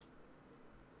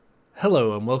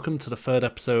Hello and welcome to the third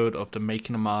episode of the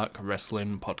Making a Mark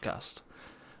Wrestling podcast.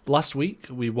 Last week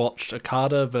we watched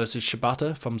Okada vs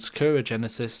Shibata from Sakura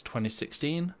Genesis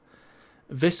 2016.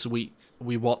 This week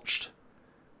we watched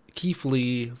Keith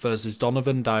Lee vs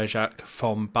Donovan Dijak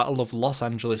from Battle of Los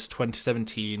Angeles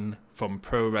 2017 from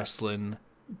Pro Wrestling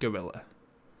Guerrilla.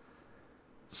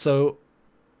 So,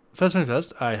 first things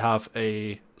first, I have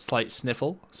a slight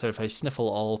sniffle, so if I sniffle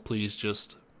all, please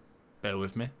just bear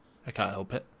with me. I can't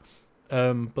help it.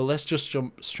 But let's just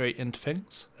jump straight into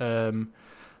things.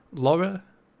 Laura,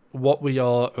 what were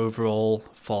your overall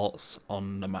thoughts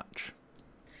on the match?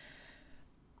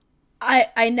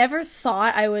 I never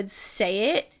thought I would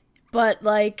say it, but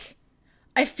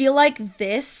I feel like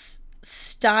this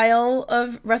style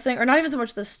of wrestling, or not even so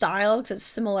much the style because it's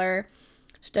similar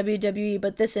to WWE,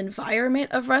 but this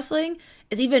environment of wrestling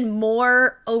is even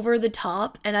more over the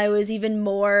top, and I was even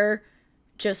more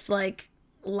just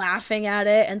laughing at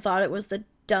it and thought it was the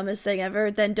dumbest thing ever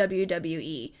than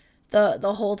WWE.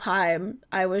 The whole time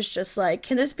I was just like,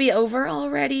 can this be over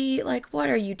already? What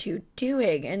are you two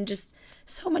doing? And just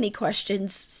so many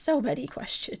questions.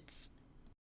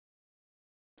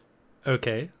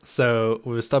 Okay, so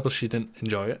we've established you didn't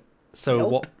enjoy it. So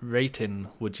Nope. What rating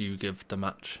would you give the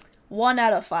match? 1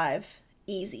 out of 5.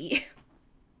 Easy.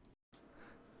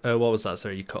 What was that?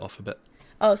 Sorry, you cut off a bit.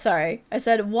 Oh, sorry. I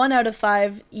said 1 out of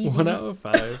 5. Easy. 1 out of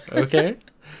 5. Okay.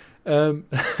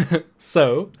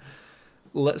 So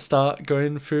let's start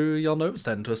going through your notes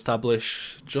then to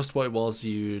establish just what it was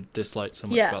you disliked so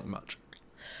much about the match.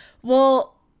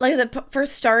 Well, like I said, for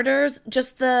starters,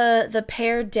 just the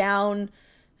pared down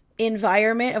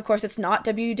environment. Of course, it's not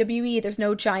WWE. There's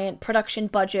no giant production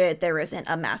budget. There isn't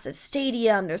a massive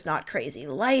stadium. There's not crazy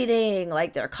lighting.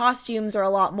 Their costumes are a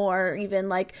lot more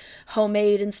even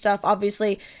homemade and stuff,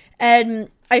 obviously. And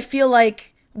I feel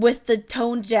like with the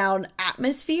toned down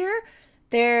atmosphere,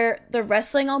 the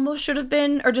wrestling almost should have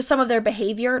been, or just some of their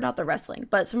behavior, not the wrestling,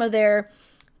 but some of their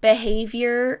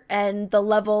behavior and the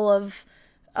level of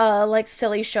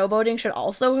silly showboating should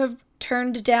also have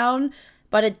turned down,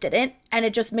 but it didn't, and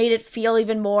it just made it feel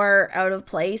even more out of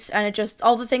place, and it just,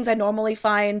 all the things I normally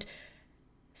find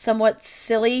somewhat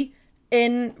silly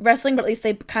in wrestling, but at least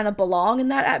they kind of belong in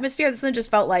that atmosphere, this one just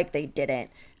felt like they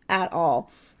didn't at all.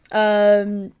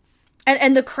 And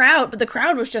the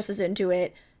crowd was just as into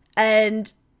it,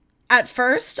 and at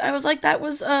first, I was like, that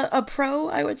was a pro,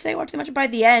 I would say, watching the match. By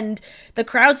the end, the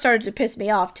crowd started to piss me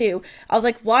off, too. I was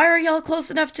like, why are y'all close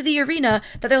enough to the arena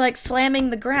that they're,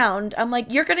 slamming the ground? I'm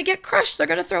like, you're gonna get crushed. They're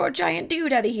gonna throw a giant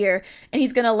dude out of here, and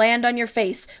he's gonna land on your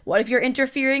face. What if you're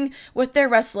interfering with their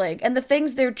wrestling? And the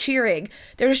things they're cheering,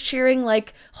 they're just cheering,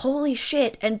 holy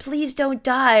shit, and please don't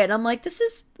die. And I'm like,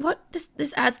 this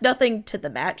adds nothing to the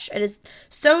match, and is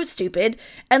so stupid.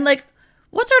 And,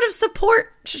 what sort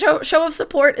of show of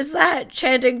support is that?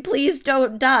 Chanting, please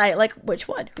don't die. Which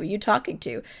one? Who are you talking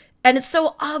to? And it's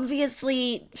so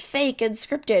obviously fake and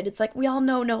scripted. It's we all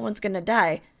know no one's gonna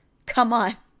die. Come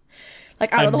on. I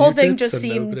don't know, the whole thing just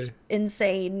seemed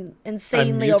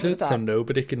insanely over the top. So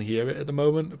nobody can hear it at the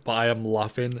moment, but I am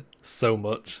laughing so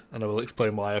much, and I will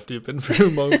explain why after you've been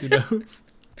through more of your notes.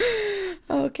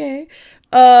 Okay.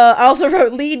 I also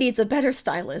wrote Lee needs a better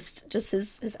stylist. Just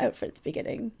his outfit at the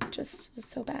beginning just was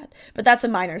so bad. But that's a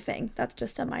minor thing. That's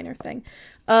just a minor thing.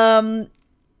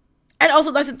 And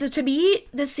also, to me,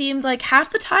 this seemed like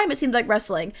half the time it seemed like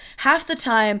wrestling. Half the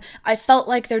time, I felt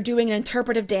like they're doing an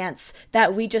interpretive dance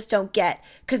that we just don't get.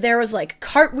 Because there was,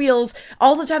 cartwheels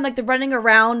all the time, they're running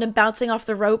around and bouncing off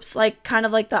the ropes, kind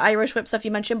of like the Irish whip stuff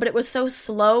you mentioned. But it was so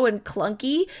slow and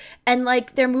clunky. And,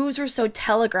 their moves were so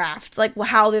telegraphed.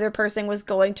 How the other person was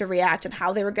going to react and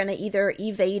how they were going to either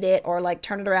evade it or,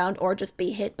 turn it around or just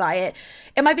be hit by it.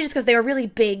 It might be just because they were really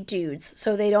big dudes.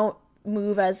 So they don't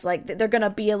move as they're gonna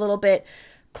be a little bit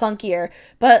clunkier,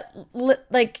 but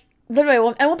literally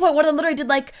at one point one of them literally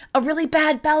did a really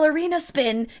bad ballerina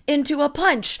spin into a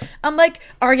punch. I'm like,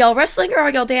 are y'all wrestling or are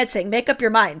y'all dancing? Make up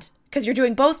your mind, because you're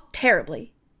doing both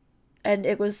terribly. And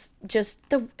it was just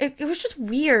it was just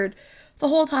weird the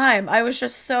whole time. I was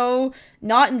just so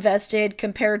not invested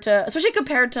especially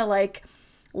compared to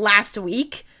last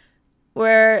week,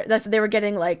 where they were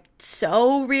getting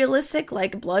so realistic,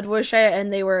 Bloodwush,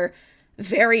 and they were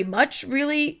very much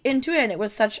really into it, and it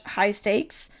was such high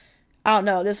stakes. I don't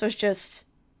know, this was just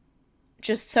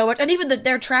so much, and even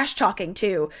their trash talking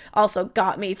too also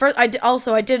got me. First, I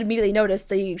did immediately notice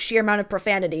the sheer amount of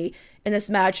profanity in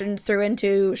this match, and threw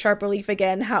into sharp relief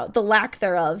again how the lack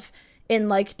thereof in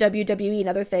like WWE and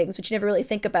other things, which you never really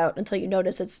think about until you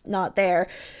notice it's not there.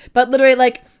 But literally,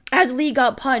 like, as Lee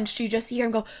got punched, you just hear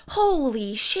him go,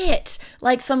 "Holy shit!"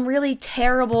 Like some really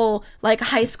terrible, like,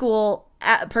 high school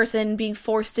person being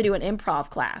forced to do an improv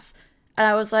class. And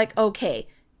I was like, okay,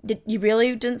 you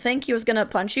really didn't think he was gonna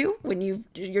punch you when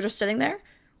you're just sitting there,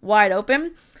 wide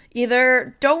open?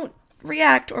 Either don't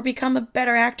react or become a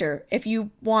better actor if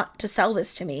you want to sell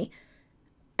this to me.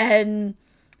 And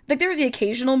like, there was the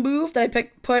occasional move that I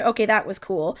put, okay, that was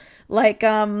cool. Like,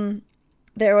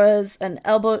 there was an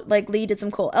elbow, like, Lee did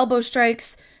some cool elbow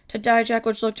strikes to Dijak,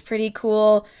 which looked pretty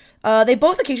cool. They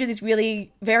both occasionally these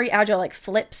really very agile, like,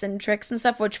 flips and tricks and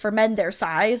stuff, which for men their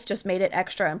size just made it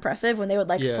extra impressive when they would,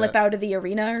 like, flip out of the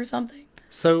arena or something.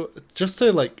 So, just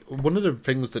to, like, one of the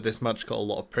things that this match got a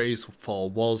lot of praise for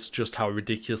was just how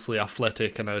ridiculously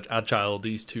athletic and agile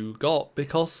these two got,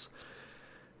 because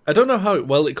I don't know how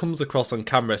well it comes across on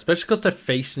camera, especially because they're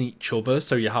facing each other,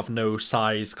 so you have no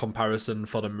size comparison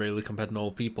for them really compared to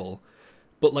normal people.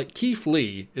 But, like, Keith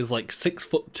Lee is, like,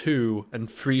 6'2" and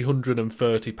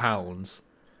 330 pounds.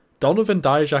 Donovan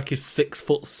Dijak is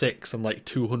 6'6" and, like,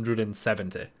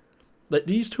 270. Like,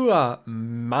 these two are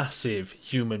massive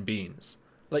human beings.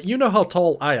 Like, you know how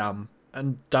tall I am,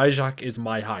 and Dijak is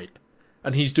my height.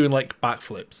 And he's doing, like,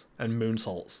 backflips and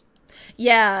moonsaults.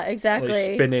 Yeah, exactly.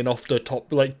 Like, spinning off the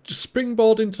top, like, just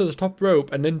springboarding to the top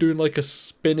rope and then doing, like, a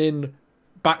spinning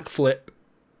backflip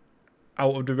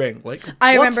out of the ring. Like,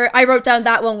 I remember, I wrote down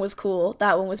that one was cool.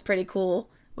 That one was pretty cool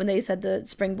when they said the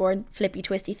springboard flippy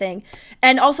twisty thing.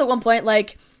 And also at one point,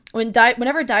 like,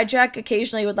 whenever Dijak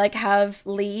occasionally would, like, have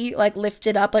Lee, like,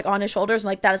 lifted up, like, on his shoulders, I'm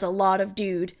like, that is a lot of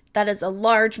dude. That is a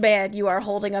large man you are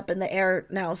holding up in the air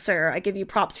now, sir. I give you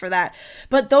props for that.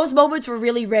 But those moments were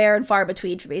really rare and far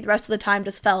between for me. The rest of the time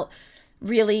just felt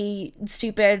really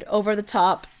stupid, over the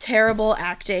top, terrible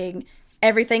acting.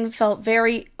 Everything felt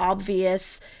very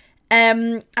obvious.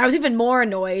 I was even more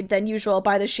annoyed than usual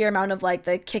by the sheer amount of, like,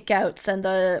 the kickouts and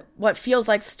the what feels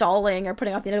like stalling or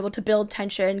putting off the inevitable to build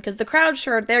tension, because the crowd,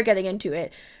 sure, they're getting into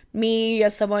it. Me,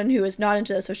 as someone who is not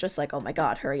into this, was just like, oh my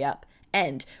god, hurry up.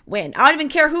 End. Win. I don't even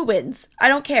care who wins. I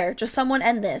don't care. Just someone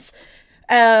end this.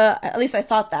 At least I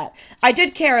thought that. I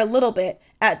did care a little bit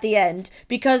at the end,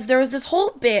 because there was this whole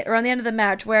bit around the end of the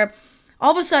match where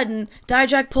all of a sudden,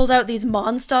 Dijak pulls out these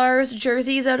Monstars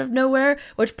jerseys out of nowhere,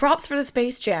 which props for the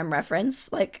Space Jam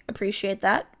reference. Like, appreciate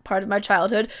that. Part of my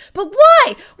childhood. But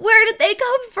why? Where did they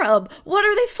come from? What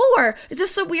are they for? Is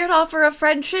this a weird offer of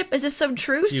friendship? Is this some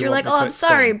truce? You're like, oh, I'm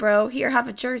sorry, bro. Here, have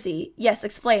a jersey. Yes,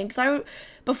 explain. Because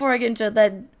before I get into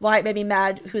then why it made me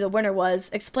mad who the winner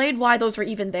was, explain why those were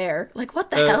even there. Like,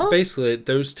 what the hell? Basically,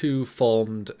 those two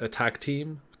formed a tag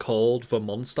team called the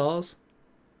Monstars.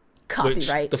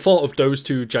 Copyright. The thought of those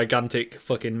two gigantic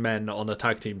fucking men on a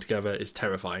tag team together is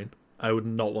terrifying. I would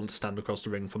not want to stand across the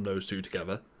ring from those two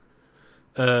together.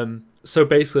 So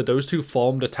basically, those two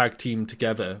formed a tag team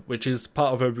together, which is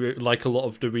part of a lot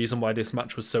of the reason why this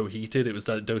match was so heated. It was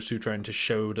that those two trying to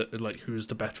show that, like, who's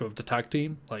the better of the tag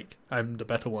team. Like, I'm the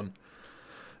better one.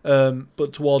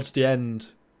 But towards the end,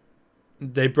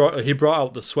 he brought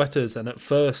out the sweaters, and at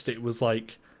first it was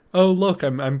like, oh, look,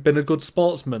 I'm been a good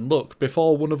sportsman. Look,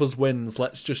 before one of us wins,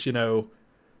 let's just,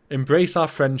 embrace our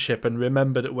friendship and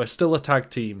remember that we're still a tag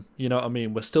team. You know what I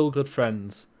mean? We're still good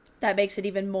friends. That makes it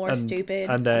even more stupid.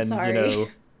 And then, I'm sorry.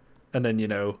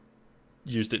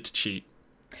 Used it to cheat.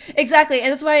 Exactly.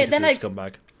 And that's why then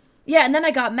scumbag. Yeah, and then I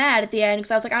got mad at the end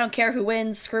because I was like, I don't care who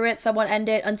wins, screw it, someone end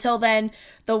it. Until then,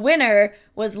 the winner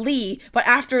was Lee. But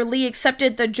after Lee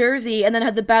accepted the jersey and then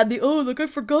had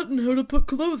I've forgotten how to put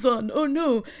clothes on. Oh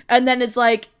no. And then it's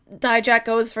like, Dijak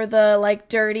goes for the, like,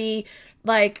 dirty,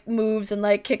 like, moves and,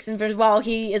 like, kicks and while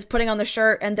he is putting on the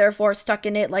shirt and therefore stuck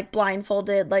in it, like,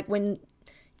 blindfolded, like when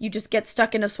you just get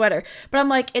stuck in a sweater. But I'm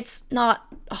like, it's not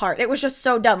hard. It was just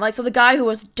so dumb. Like, so the guy who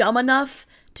was dumb enough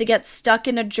to get stuck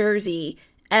in a jersey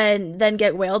and then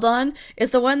get wailed on is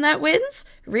the one that wins?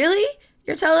 Really?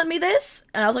 You're telling me this?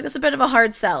 And I was like, that's a bit of a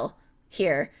hard sell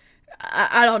here.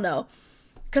 I don't know.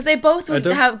 Because they both would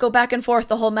go back and forth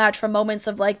the whole match from moments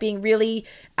of, like, being really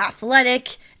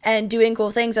athletic and doing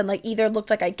cool things and, like, either looked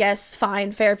like, I guess,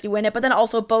 fine, fair if you win it, but then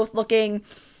also both looking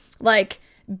like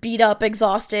beat up,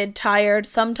 exhausted, tired,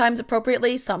 sometimes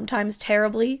appropriately, sometimes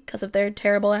terribly because of their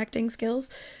terrible acting skills.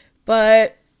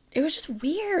 But it was just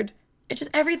weird.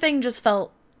 Everything just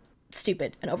felt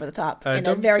stupid and over the top in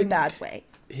a very bad way.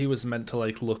 He was meant to,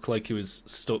 like, look like he was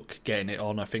stuck getting it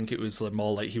on. I think it was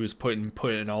more like he was putting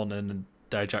it on and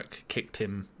Dijak kicked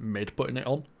him mid putting it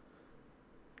on.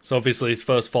 So obviously his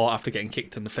first thought after getting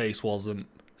kicked in the face wasn't,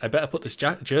 I better put this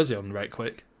jersey on right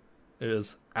quick. It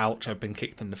was, ouch, I've been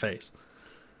kicked in the face.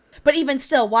 But even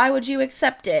still, why would you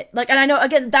accept it? Like, and I know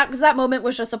again that because that moment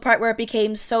was just the part where it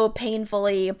became so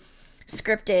painfully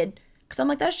scripted. Because I'm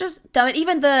like, that's just dumb. And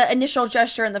even the initial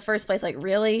gesture in the first place, like,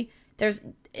 really, there's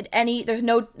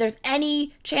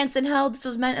any chance in hell this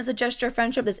was meant as a gesture of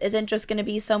friendship. This isn't just going to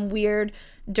be some weird,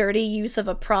 dirty use of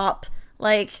a prop.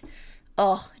 Like,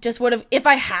 oh, just would have if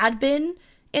I had been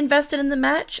invested in the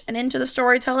match and into the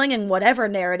storytelling and whatever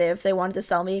narrative they wanted to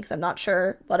sell me, because I'm not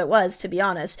sure what it was, to be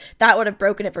honest, that would have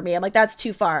broken it for me. I'm like, that's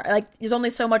too far. Like, there's only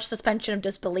so much suspension of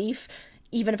disbelief,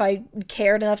 even if I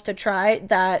cared enough to try,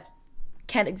 that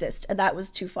can't exist. And that was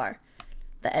too far.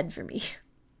 The end for me.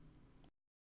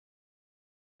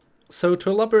 So to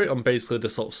elaborate on basically the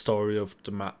sort of story of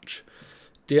the match,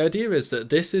 the idea is that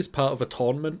this is part of a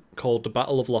tournament called the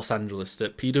Battle of Los Angeles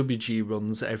that PWG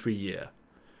runs every year,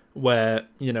 where,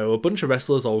 you know, a bunch of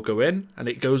wrestlers all go in, and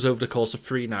it goes over the course of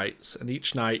 3 nights, and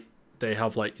each night they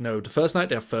have, like, you know, the first night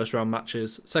they have first round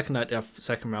matches, second night they have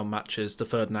second round matches, the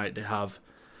third night they have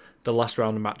the last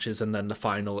round of matches, and then the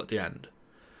final at the end.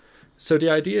 So the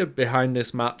idea behind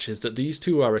this match is that these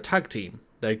two are a tag team,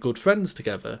 they're good friends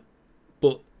together,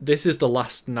 but this is the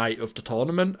last night of the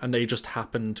tournament, and they just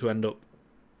happen to end up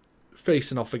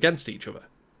facing off against each other.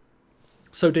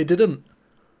 So they didn't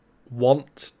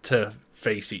want to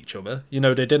face each other. You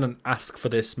know, they didn't ask for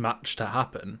this match to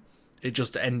happen. It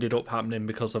just ended up happening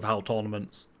because of how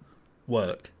tournaments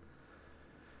work.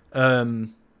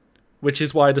 Which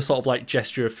is why the sort of like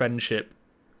gesture of friendship,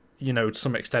 you know, to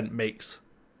some extent makes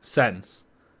sense.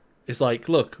 It's like,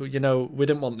 look, you know, we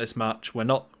didn't want this match.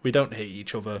 We don't hate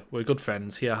each other. We're good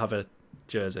friends. Here, have a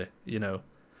jersey, you know.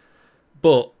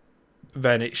 But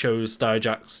then it shows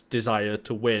Dijak's desire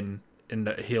to win in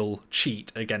that he'll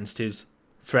cheat against his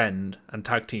friend and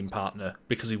tag team partner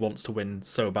because he wants to win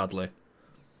so badly.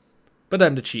 But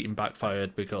then the cheating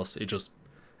backfired because it just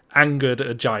angered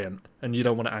a giant, and you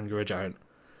don't want to anger a giant.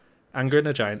 Angering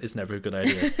a giant is never a good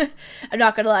idea. I'm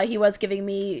not gonna lie, he was giving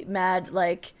me mad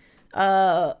like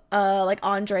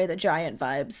Andre the Giant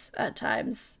vibes at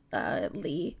times.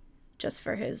 Lee, just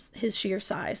for his sheer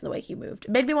size and the way he moved.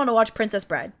 It made me want to watch Princess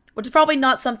Bride, which is probably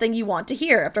not something you want to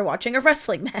hear after watching a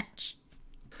wrestling match.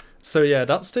 So yeah,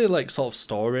 that's the like sort of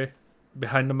story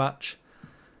behind the match.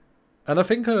 And I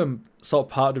think sort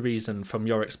of part of the reason from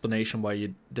your explanation why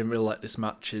you didn't really like this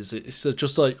match is it's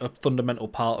just like a fundamental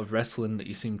part of wrestling that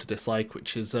you seem to dislike,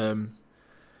 which is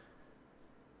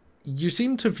you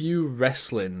seem to view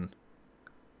wrestling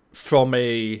from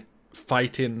a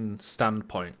fighting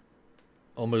standpoint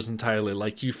almost entirely.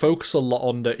 Like, you focus a lot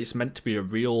on that it's meant to be a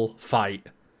real fight.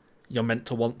 You're meant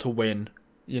to want to win,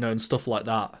 you know, and stuff like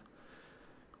that.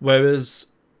 Whereas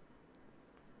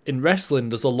in wrestling,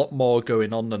 there's a lot more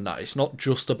going on than that. It's not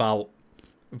just about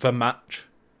the match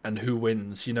and who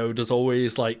wins. You know, there's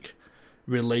always, like,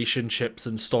 relationships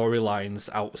and storylines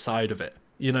outside of it.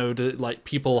 You know, like,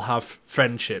 people have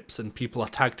friendships and people are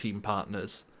tag team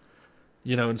partners,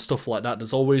 you know, and stuff like that.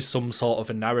 There's always some sort of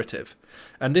a narrative.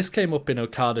 And this came up in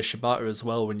Okada Shibata as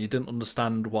well, when you didn't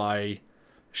understand why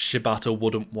Shibata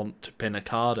wouldn't want to pin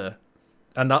Okada.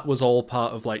 And that was all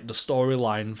part of, like, the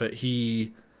storyline that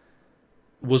he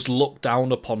was looked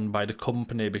down upon by the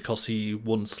company because he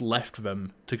once left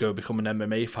them to go become an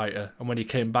MMA fighter. And when he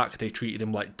came back, they treated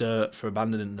him like dirt for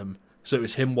abandoning them. So it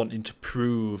was him wanting to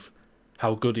prove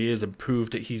how good he is and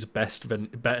prove that he's better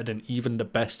than even the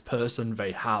best person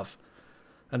they have.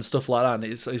 And stuff like that. And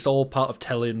it's all part of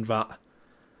telling that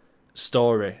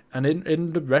story. And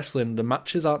in the wrestling, the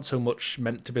matches aren't so much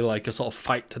meant to be like a sort of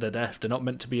fight to the death. They're not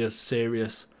meant to be a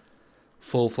serious,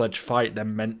 full-fledged fight. They're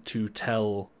meant to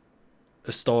tell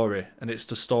a story, and it's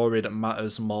the story that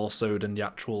matters more so than the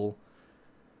actual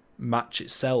match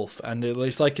itself. And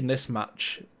it's like in this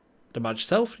match, the match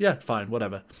itself, yeah, fine,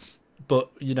 whatever. But,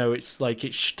 you know, it's like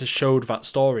it showed that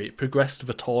story. It progressed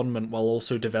the tournament while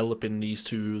also developing these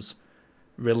two's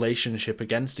relationship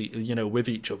with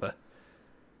each other.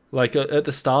 Like, at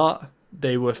the start,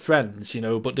 they were friends, you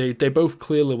know, but they both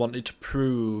clearly wanted to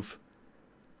prove,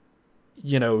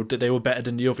 you know, that they were better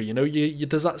than the other. You know,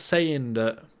 there's that saying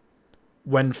that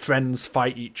when friends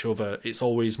fight each other, it's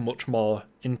always much more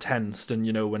intense than,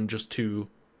 you know, when just two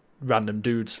random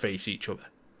dudes face each other.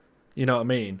 You know what I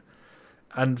mean?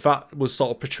 And that was sort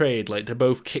of portrayed, like, they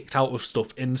both kicked out of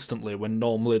stuff instantly when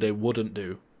normally they wouldn't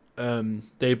do.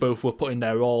 They both were putting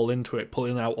their all into it,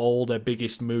 pulling out all their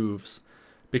biggest moves,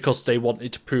 because they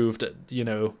wanted to prove that, you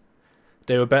know,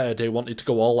 they were better. They wanted to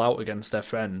go all out against their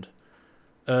friend.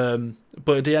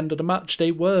 But at the end of the match,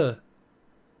 they were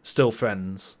still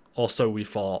friends, or so we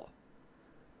thought.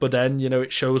 But then, you know,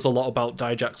 it shows a lot about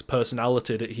Dijak's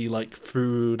personality, that he, like,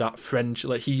 through that friendship,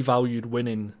 like, he valued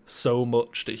winning so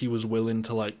much that he was willing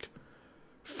to, like,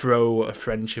 throw a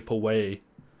friendship away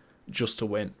just to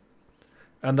win.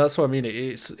 And that's what I mean.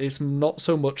 It's not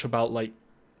so much about, like,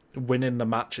 winning the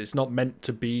match. It's not meant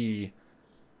to be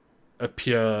a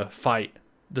pure fight.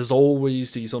 There's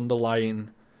always these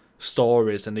underlying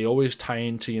stories, and they always tie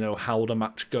into, you know, how the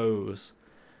match goes,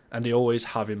 and they always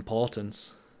have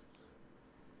importance.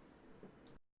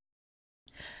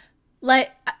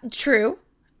 Like, true.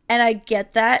 And I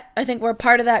get that. I think where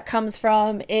part of that comes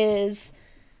from is,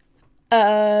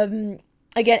 again,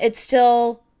 it's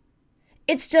a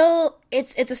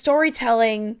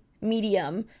storytelling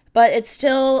medium, but it's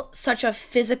still such a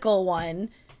physical one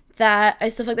that I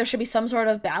still feel like there should be some sort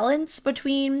of balance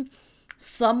between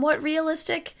somewhat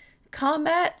realistic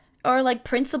combat or like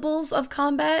principles of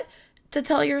combat to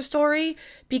tell your story,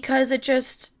 because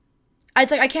it's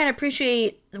like I can't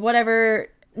appreciate whatever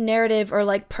narrative or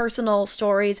like personal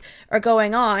stories are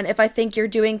going on if I think you're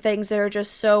doing things that are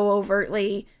just so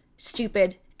overtly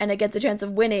stupid and against the chance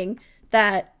of winning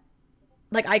that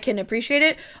like I can appreciate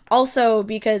it. Also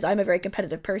because I'm a very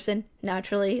competitive person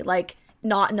naturally, like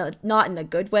not in a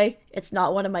good way. It's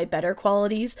not one of my better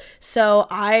qualities. So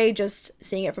I just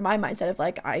seeing it from my mindset of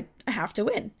like I have to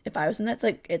win. If I was in that, it's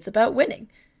like it's about winning.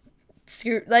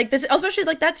 Like this, especially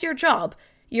like that's your job.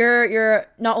 You're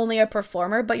not only a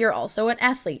performer, but you're also an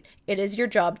athlete. It is your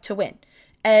job to win.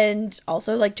 And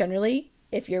also, like, generally,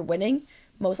 if you're winning,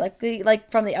 most likely,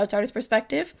 like, from the outsider's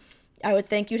perspective, I would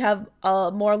think you'd have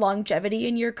more longevity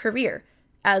in your career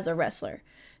as a wrestler.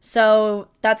 So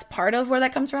that's part of where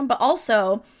that comes from. But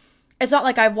also, it's not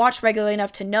like I've watched regularly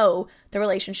enough to know the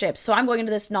relationships. So I'm going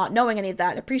into this not knowing any of that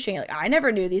and appreciating it. Like, I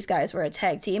never knew these guys were a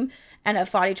tag team and have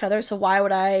fought each other. So why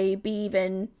would I be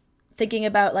even thinking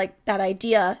about like that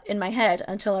idea in my head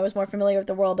until I was more familiar with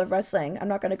the world of wrestling? I'm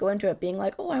not going to go into it being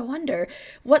like, oh, I wonder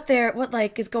what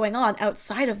like is going on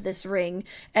outside of this ring,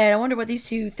 and I wonder what these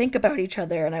two think about each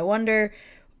other, and I wonder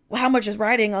how much is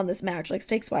riding on this match, like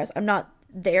stakes wise. I'm not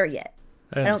there yet.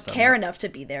 I don't care enough to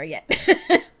be there yet.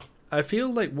 I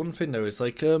feel like one thing though is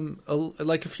like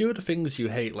a few of the things you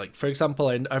hate. Like for example,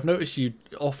 I've noticed you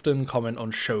often comment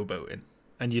on showboating,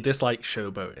 and you dislike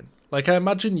showboating. Like, I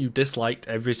imagine you disliked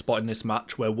every spot in this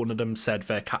match where one of them said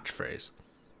their catchphrase.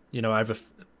 You know, either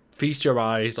feast your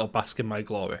eyes or bask in my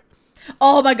glory.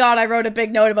 Oh my god, I wrote a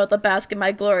big note about the bask in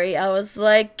my glory. I was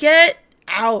like, get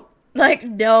out. Like,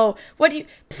 no. What do you...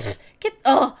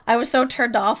 I was so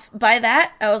turned off by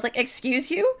that. I was like,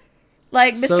 excuse you?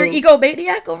 Like, Mr.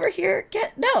 Egomaniac over here?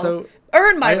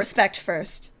 Earn my respect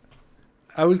first.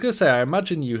 I was going to say, I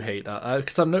imagine you hate that,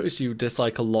 because I've noticed you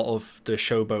dislike a lot of the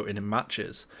showboating in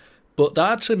matches. But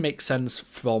that actually makes sense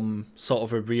from sort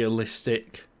of a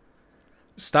realistic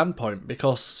standpoint,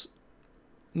 because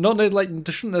not like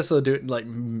they shouldn't necessarily do it like,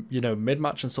 you know,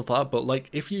 mid-match and stuff like that, but like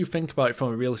if you think about it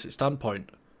from a realistic standpoint,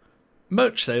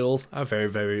 merch sales are very,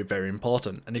 very, very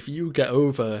important. And if you get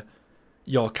over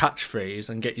your catchphrase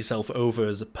and get yourself over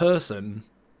as a person,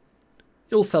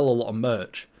 you'll sell a lot of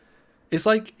merch. It's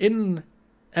like in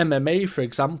MMA, for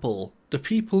example, the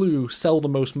people who sell the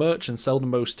most merch and sell the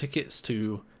most tickets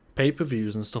to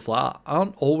pay-per-views and stuff like that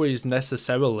aren't always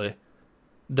necessarily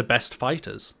the best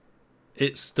fighters.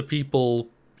 It's the people,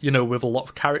 you know, with a lot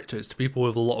of character. It's the people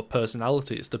with a lot of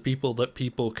personality. It's the people that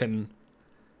people can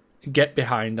get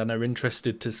behind and are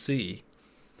interested to see.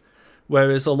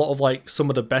 Whereas a lot of like some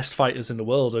of the best fighters in the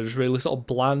world are just really sort of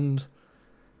bland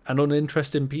and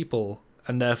uninteresting people,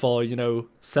 and therefore, you know,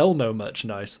 sell no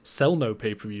merchandise, sell no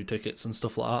pay-per-view tickets and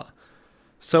stuff like that.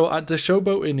 So the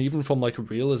showboating, even from like a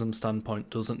realism standpoint,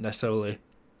 doesn't necessarily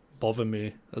bother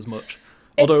me as much.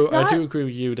 Although I do agree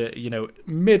with you that, you know,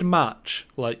 mid-match,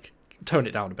 like, tone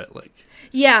it down a bit. Like,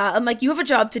 yeah, I'm like, you have a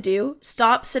job to do.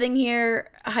 Stop sitting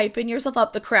here hyping yourself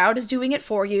up. The crowd is doing it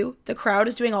for you. The crowd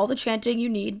is doing all the chanting you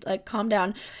need. Like, calm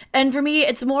down. And for me,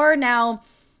 it's more now,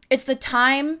 it's the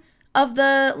time of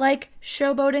the, like,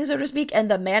 showboating, so to speak,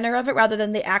 and the manner of it, rather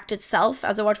than the act itself,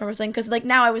 as I watch my wrestling. Because, like,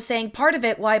 now I was saying part of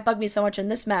it, why it bugged me so much in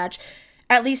this match,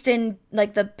 at least in,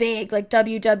 like, the big, like,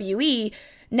 WWE,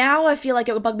 now I feel like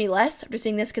it would bug me less after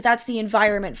seeing this, because that's the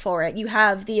environment for it. You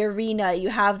have the arena, you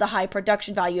have the high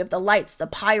production value, you have the lights, the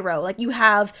pyro, like, you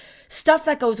have stuff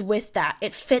that goes with that.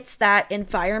 It fits that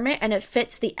environment, and it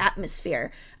fits the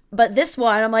atmosphere. But this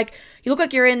one, I'm like, you look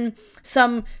like you're in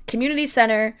some community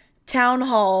center, town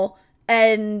hall,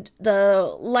 and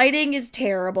the lighting is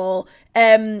terrible.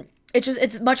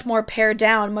 It's much more pared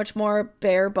down, much more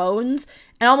bare bones,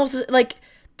 and almost like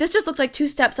this just looks like two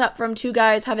steps up from two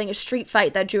guys having a street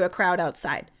fight that drew a crowd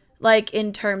outside, like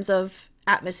in terms of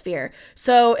atmosphere.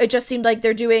 So it just seemed like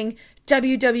they're doing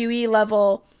WWE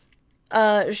level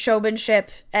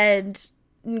showmanship and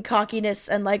cockiness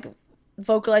and like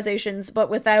vocalizations, but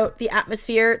without the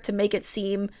atmosphere to make it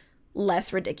seem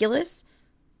less ridiculous,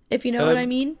 if you know what I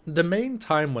mean. The main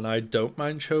time when I don't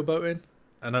mind showboating,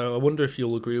 and I wonder if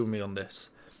you'll agree with me on this,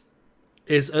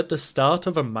 is at the start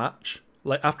of a match,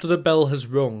 like after the bell has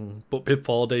rung, but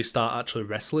before they start actually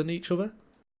wrestling each other.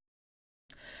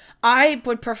 I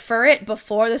would prefer it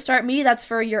before the start. Me, that's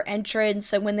for your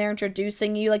entrance and when they're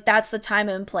introducing you. Like, that's the time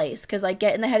and place. Because, like,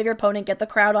 get in the head of your opponent, get the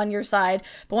crowd on your side.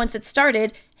 But once it's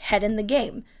started, head in the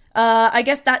game. I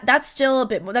guess that's still a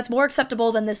bit more, that's more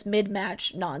acceptable than this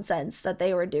mid-match nonsense that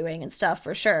they were doing and stuff,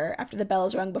 for sure. After the bell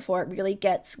is rung, before it really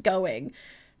gets going.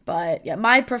 But, yeah,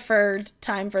 my preferred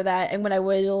time for that, and when I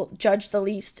will judge the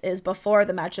least, is before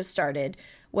the match has started.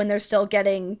 When they're still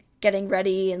getting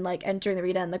ready and like entering the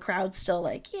arena and the crowd's still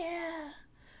like, yeah.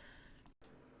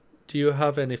 Do you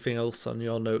have anything else on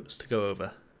your notes to go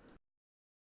over?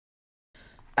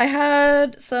 I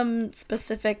had some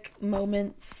specific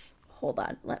moments. Hold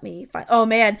on, let me find. Oh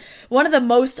man, one of the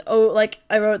most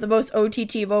I wrote the most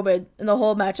OTT moment in the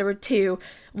whole match. There were two.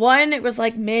 One, it was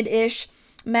like mid-ish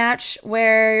match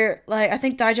where like I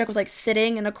think Dijak was like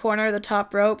sitting in a corner of the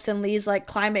top ropes and Lee's like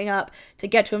climbing up to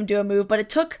get to him, do a move, but it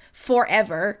took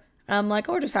forever. I'm like,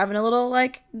 oh, we're just having a little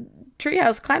like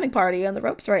treehouse climbing party on the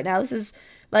ropes right now. This is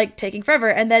like taking forever.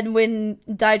 And then when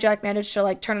Dijak managed to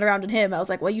like turn it around on him, I was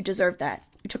like, well, you deserved that.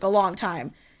 You took a long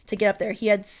time to get up there. He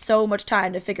had so much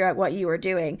time to figure out what you were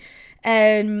doing.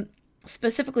 And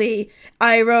specifically,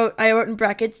 I wrote in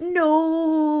brackets,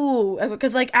 no,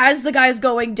 because like as the guy's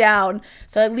going down,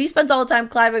 so Lee spends all the time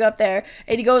climbing up there,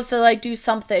 and he goes to like do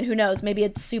something, who knows, maybe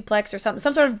a suplex or something,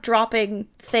 some sort of dropping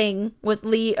thing with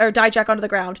Lee or Dijak onto the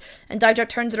ground, and Dijak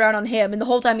turns it around on him, and the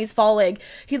whole time he's falling,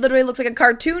 he literally looks like a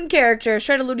cartoon character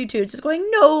straight out of Looney Tunes, just going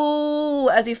no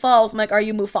as he falls. I'm like, are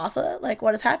you Mufasa? Like,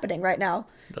 what is happening right now?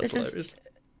 That's hilarious.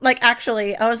 Like,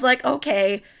 actually, I was like,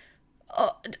 okay.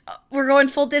 Oh, we're going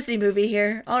full Disney movie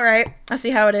here. All right, I see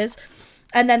how it is.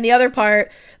 And then the other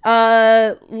part,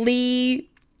 Lee,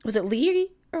 was it Lee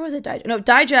or was it Dijak? No,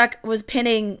 Dijak was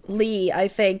pinning Lee, I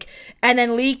think. And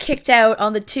then Lee kicked out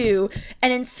on the 2.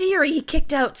 And in theory, he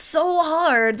kicked out so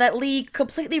hard that Lee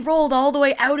completely rolled all the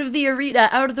way out of the arena,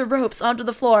 out of the ropes, onto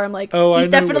the floor. I'm like, he's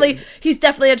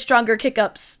definitely had stronger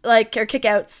kick-ups, like, or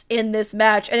kick-outs in this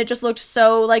match. And it just looked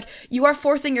so, like, you are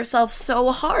forcing yourself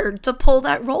so hard to pull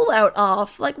that rollout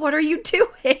off. Like, what are you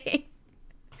doing?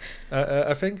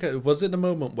 I think, was it the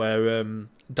moment where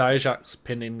Dijak's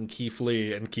pinning Keith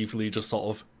Lee and Keith Lee just sort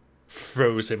of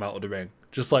throws him out of the ring?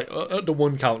 Just like, at the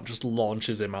 1 count, just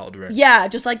launches him out of the ring. Yeah,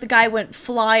 just like the guy went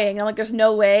flying. I'm like, there's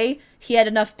no way he had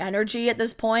enough energy at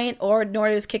this point, or nor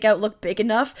did his kick out look big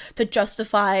enough to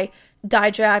justify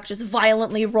Dijak just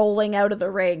violently rolling out of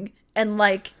the ring. And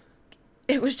like,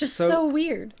 it was just so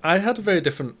weird. I had a very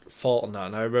different thought on that,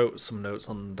 and I wrote some notes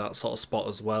on that sort of spot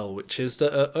as well, which is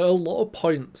that at a lot of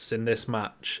points in this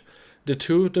match, the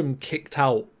two of them kicked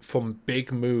out from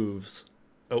big moves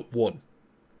at 1.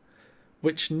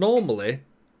 Which normally,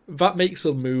 that makes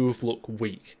a move look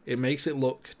weak. It makes it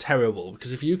look terrible,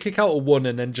 because if you kick out a 1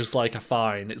 and then just like a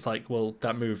fine, it's like, well,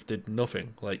 that move did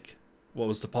nothing. Like, what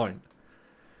was the point?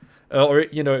 Or,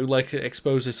 you know, like, it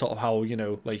exposes sort of how, you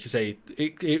know, like you say,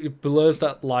 it blurs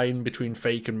that line between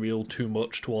fake and real too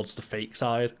much towards the fake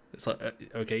side. It's like,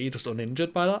 okay, you're just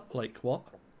uninjured by that? Like, what?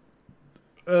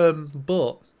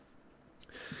 But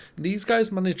these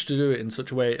guys managed to do it in such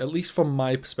a way, at least from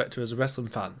my perspective as a wrestling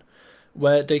fan,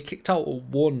 where they kicked out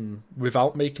 1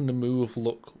 without making the move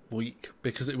look weak,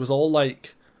 because it was all,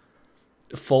 like,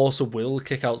 force of will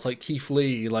kickouts. Like, Keith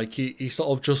Lee, like, he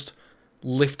sort of just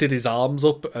lifted his arms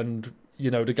up and, you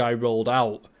know, the guy rolled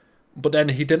out. But then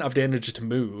he didn't have the energy to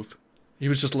move. He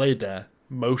was just laid there,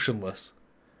 motionless.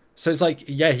 So it's like,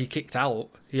 yeah, he kicked out.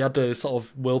 He had the sort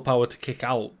of willpower to kick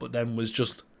out, but then was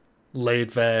just laid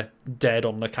there dead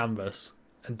on the canvas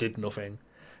and did nothing.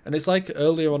 And it's like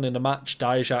earlier on in the match,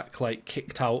 Dijak like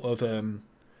kicked out of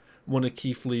one of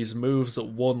Keith Lee's moves at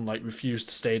 1, like refused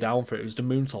to stay down for it. It was the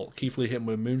moonsault. Keith Lee hit him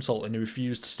with a moonsault and he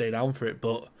refused to stay down for it,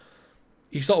 but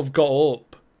he sort of got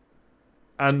up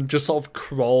and just sort of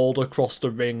crawled across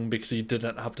the ring because he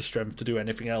didn't have the strength to do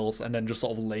anything else, and then just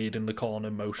sort of laid in the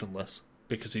corner motionless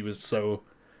because he was so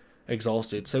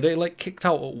exhausted. So they like kicked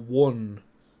out at 1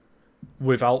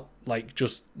 without like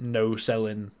just no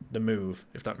selling the move,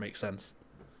 if that makes sense.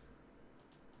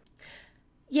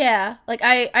 Yeah, like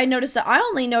I noticed that. I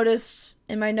only noticed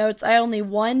in my notes, I had only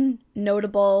one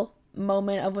notable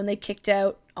moment of when they kicked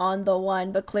out on the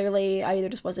one, but clearly I either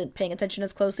just wasn't paying attention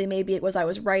as closely. Maybe it was I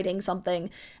was writing something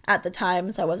at the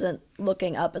time, so I wasn't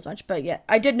looking up as much. But yeah,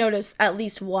 I did notice at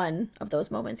least one of those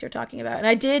moments you're talking about. And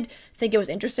I did think it was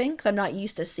interesting because I'm not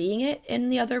used to seeing it in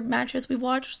the other matches we've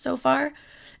watched so far.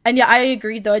 And yeah, I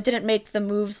agreed, though. It didn't make the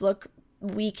moves look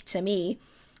weak to me.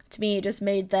 To me, it just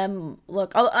made them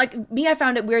look... Like, me, I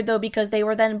found it weird, though, because they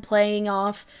were then playing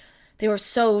off... They were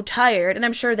so tired, and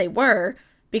I'm sure they were,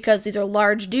 because these are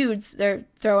large dudes they're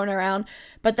throwing around.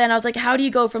 But then I was like, how do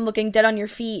you go from looking dead on your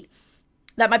feet?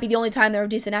 That might be the only time they're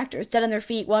decent actors. Dead on their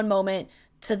feet one moment,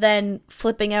 to then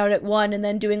flipping out at one, and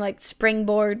then doing, like,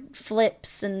 springboard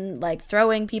flips and, like,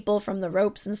 throwing people from the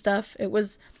ropes and stuff. It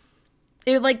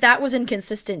like, that was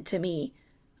inconsistent to me.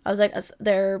 I was like,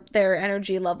 their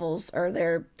energy levels or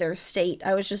their state.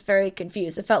 I was just very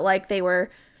confused. It felt like they were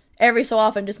every so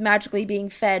often just magically being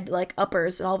fed like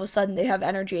uppers, and all of a sudden they have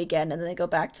energy again, and then they go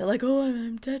back to like, oh,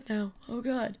 I'm dead now. Oh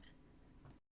god.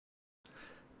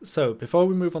 So before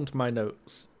we move on to my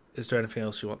notes, is there anything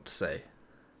else you want to say?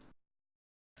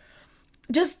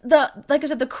 Just like I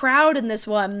said, the crowd in this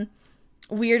one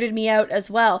weirded me out as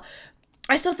well.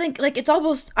 I still think, like, it's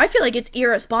almost, I feel like it's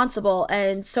irresponsible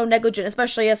and so negligent,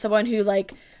 especially as someone who,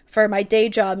 like, for my day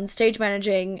job in stage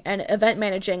managing and event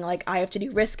managing, like, I have to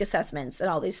do risk assessments and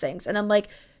all these things. And I'm like,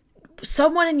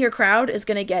 someone in your crowd is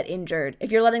going to get injured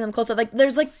if you're letting them close up. Like,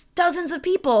 there's, like, dozens of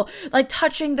people, like,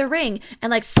 touching the ring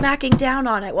and, like, smacking down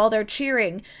on it while they're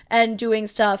cheering and doing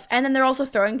stuff. And then they're also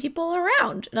throwing people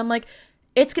around. And I'm like,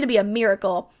 it's going to be a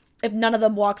miracle if none of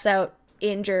them walks out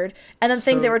injured. And then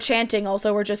things they were chanting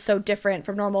also were just so different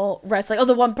from normal wrestling. Oh,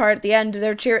 the one part at the end,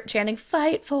 they're chanting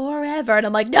 "Fight forever," and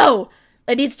I'm like, no,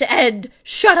 it needs to end.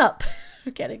 Shut up.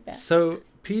 I'm getting that. So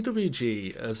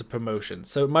PWG as a promotion.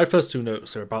 So my first two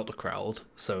notes are about the crowd.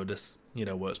 So this,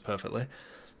 works perfectly.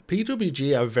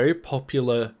 PWG are a very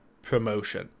popular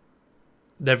promotion.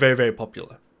 They're very, very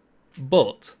popular.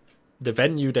 But the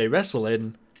venue they wrestle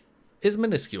in is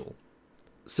minuscule.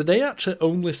 So they actually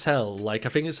only sell, like, I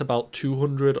think it's about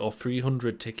 200 or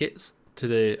 300 tickets to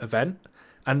the event.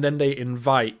 And then they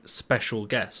invite special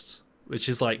guests, which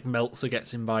is like Meltzer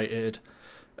gets invited.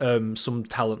 Some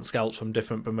talent scouts from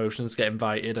different promotions get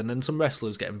invited. And then some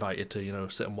wrestlers get invited to,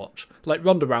 sit and watch. Like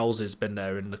Ronda Rousey's been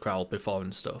there in the crowd before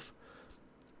and stuff.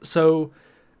 So,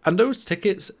 and those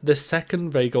tickets, the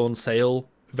second they go on sale,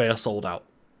 they are sold out.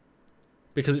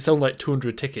 Because it's only like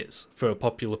 200 tickets for a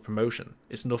popular promotion.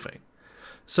 It's nothing.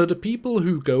 So the people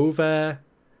who go there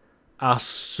are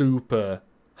super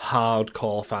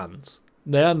hardcore fans.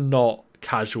 They are not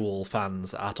casual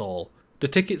fans at all. The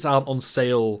tickets aren't on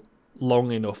sale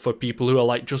long enough for people who are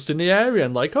like just in the area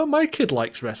and like, oh, my kid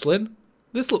likes wrestling.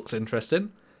 This looks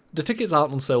interesting. The tickets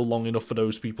aren't on sale long enough for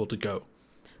those people to go.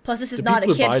 Plus, this is not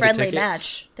a kid-friendly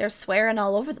match. They're swearing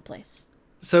all over the place.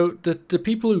 So the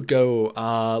people who go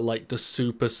are like the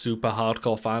super, super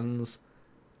hardcore fans.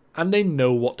 And they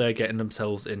know what they're getting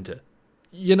themselves into.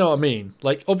 You know what I mean?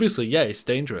 Like, obviously, yeah, it's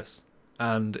dangerous.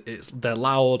 And they're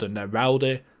loud and they're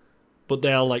rowdy. But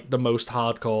they are, like, the most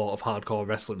hardcore of hardcore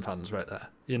wrestling fans right there.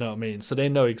 You know what I mean? So they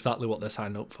know exactly what they're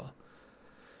signing up for.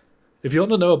 If you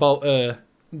want to know about the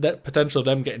potential of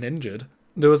them getting injured,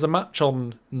 there was a match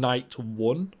on night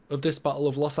 1 of this Battle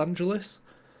of Los Angeles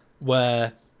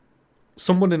where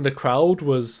someone in the crowd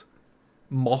was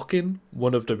mocking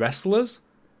one of the wrestlers.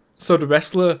 So the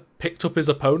wrestler picked up his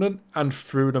opponent and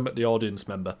threw them at the audience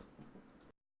member.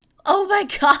 Oh my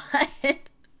god.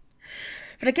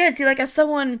 But again, see, like, as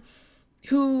someone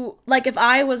who, like, if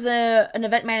I was an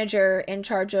event manager in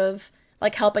charge of,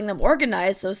 like, helping them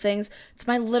organize those things, it's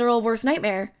my literal worst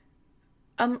nightmare.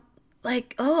 I'm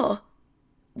like, oh,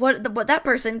 what that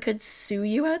person could sue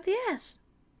you out the ass.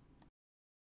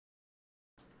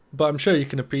 But I'm sure you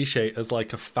can appreciate as,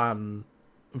 like, a fan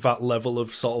that level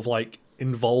of sort of, like,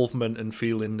 involvement and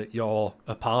feeling that you're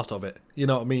a part of it. You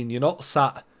know what I mean? You're not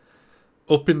sat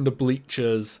up in the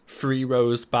bleachers 3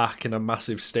 rows back in a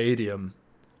massive stadium.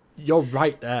 You're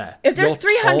right there. If there's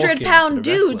 300-pound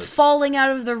dudes falling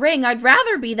out of the ring, I'd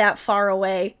rather be that far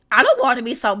away. I don't want to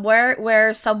be somewhere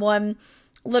where someone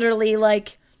literally,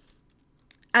 like,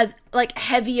 as, like,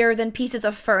 heavier than pieces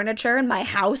of furniture in my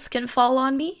house can fall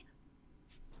on me.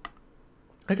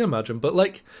 I can imagine, but,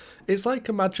 like, it's like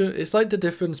the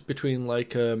difference between,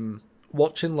 like,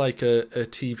 watching, like, a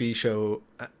TV show,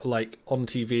 like, on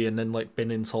TV and then, like,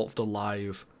 being in sort of the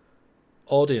live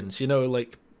audience,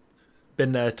 like,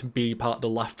 been there to be part of the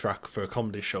laugh track for a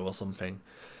comedy show or something.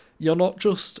 You're not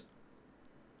just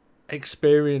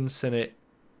experiencing it,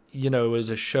 as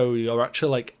a show, you're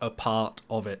actually, like, a part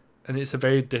of it, and it's a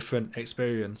very different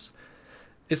experience.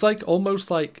 It's, like,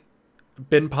 almost like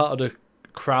been part of the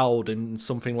crowd in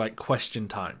something like Question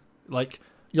Time. Like,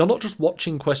 you're not just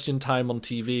watching Question Time on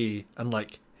TV and,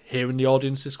 like, hearing the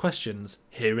audience's questions,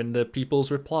 hearing the people's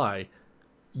reply.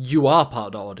 You are part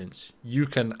of the audience. You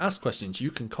can ask questions.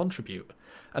 You can contribute.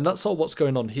 And that's all what's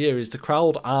going on here is the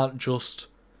crowd aren't just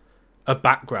a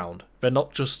background. They're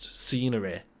not just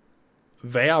scenery.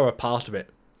 They are a part of it.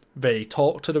 They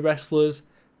talk to the wrestlers.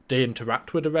 They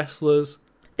interact with the wrestlers.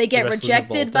 They get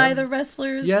rejected by the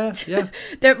wrestlers. Yeah, yeah.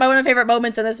 One of my favorite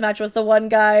moments in this match was the one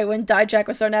guy when Dijak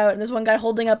was thrown out, and there's one guy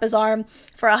holding up his arm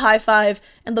for a high five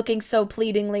and looking so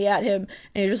pleadingly at him,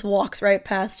 and he just walks right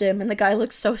past him, and the guy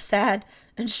looks so sad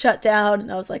and shut down,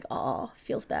 and I was like, oh,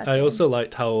 feels bad. I also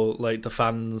liked how, like, the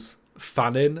fans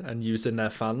fanning and using their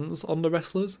fans on the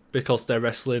wrestlers because they're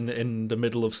wrestling in the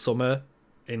middle of summer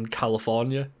in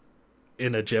California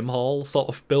in a gym hall sort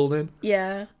of building.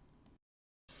 Yeah.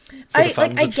 So the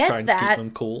fans are just get trying that. to keep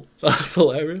them cool. That's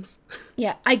hilarious.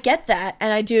 Yeah, I get that,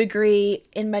 and I do agree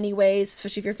in many ways,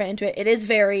 especially if you're a fan into it. It is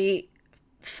very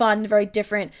fun, very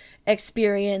different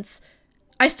experience.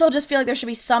 I still just feel like there should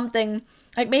be something,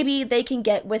 like maybe they can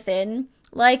get within,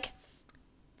 like,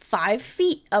 5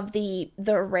 feet of the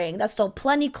ring. That's still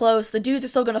plenty close. The dudes are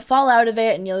still going to fall out of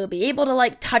it, and you'll be able to,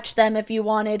 like, touch them if you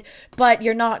wanted, but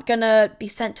you're not going to be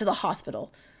sent to the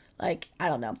hospital. Like, I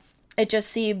don't know. It just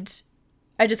seemed...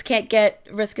 I just can't get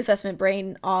risk assessment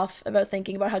brain off about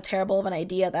thinking about how terrible of an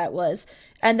idea that was.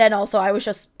 And then also I was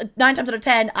just, 9 times out of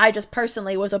 10, I just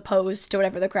personally was opposed to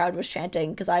whatever the crowd was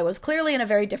chanting because I was clearly in a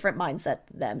very different mindset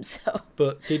than them, so.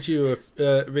 But did you,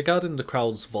 regarding the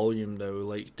crowd's volume though,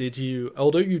 like, did you,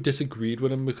 although you disagreed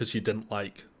with them because you didn't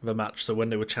like the match, so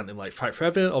when they were chanting like Fight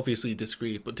Forever, obviously you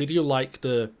disagreed, but did you like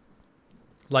the,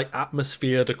 like,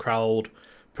 atmosphere the crowd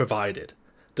provided?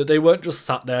 That they weren't just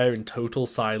sat there in total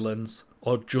silence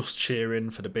or just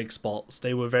cheering for the big spots.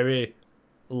 They were very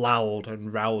loud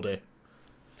and rowdy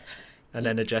and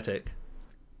energetic.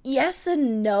 Yes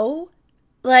and no.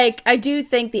 Like, I do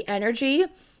think the energy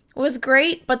was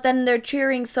great, but then they're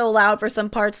cheering so loud for some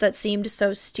parts that seemed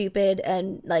so stupid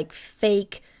and, like,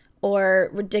 fake or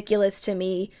ridiculous to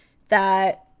me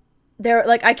that they're,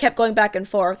 like, I kept going back and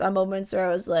forth on moments where I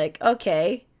was like,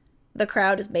 okay, the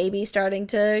crowd is maybe starting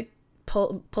to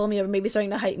pull me over, maybe starting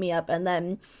to hype me up, and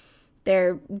then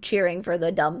they're cheering for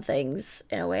the dumb things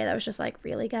in a way that was just like,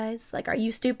 really, guys? Like, are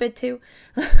you stupid too?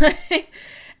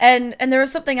 and there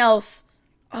was something else.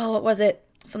 Oh, what was it?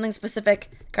 Something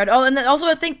specific. Oh, and then also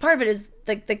I think part of it is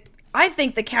I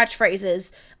think the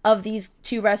catchphrases of these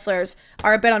two wrestlers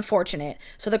are a bit unfortunate.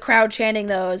 So the crowd chanting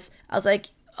those, I was like,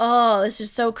 oh, this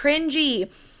is so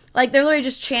cringy. Like, they're literally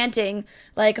just chanting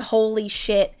like holy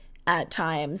shit at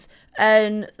times.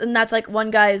 And that's like one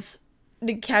guy's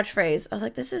catchphrase. I was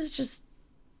like, this is just,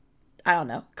 I don't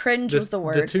know. Cringe was the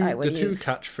word I would use. The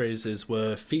two catchphrases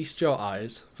were "Feast your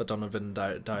eyes" for Donovan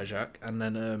Dijak, and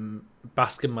then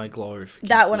 "Bask in my glory."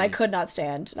 That one I could not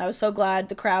stand. And I was so glad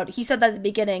the crowd. He said that at the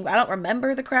beginning, but I don't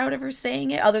remember the crowd ever saying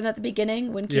it other than at the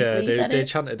beginning when Keith Lee said it. Yeah, they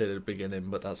chanted it at the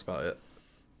beginning, but that's about it.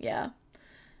 Yeah.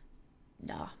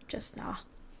 Nah, just nah.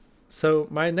 So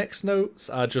my next notes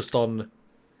are just on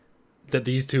that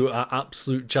these two are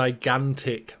absolute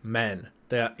gigantic men.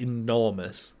 They are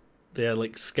enormous. They are,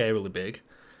 like, scarily big.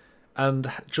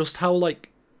 And just how, like,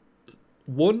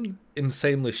 one,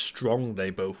 insanely strong they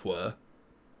both were.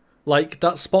 Like,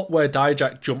 that spot where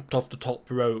Dijak jumped off the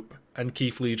top rope and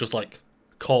Keith Lee just, like,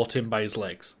 caught him by his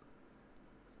legs.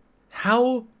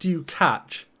 How do you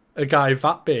catch a guy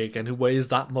that big and who weighs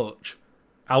that much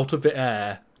out of the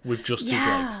air with just his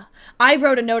legs? I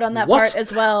wrote a note on that part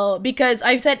as well, because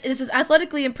I said this is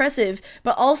athletically impressive,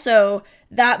 but also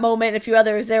that moment and a few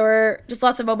others, there were just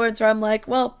lots of moments where I'm like,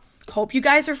 well, hope you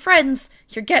guys are friends.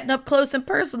 You're getting up close and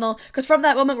personal. Because from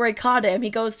that moment where he caught him, he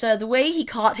goes to the way he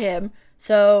caught him,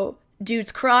 so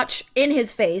dude's crotch in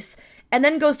his face, and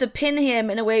then goes to pin him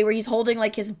in a way where he's holding,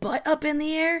 like, his butt up in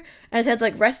the air, and his head's,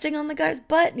 like, resting on the guy's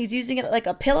butt, and he's using it like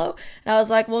a pillow. And I was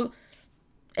like, well,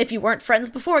 if you weren't friends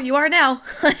before, you are now.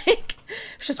 Like,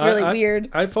 it's just really weird.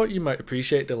 I thought you might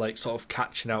appreciate the, like, sort of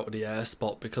catching out of the air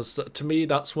spot, because to me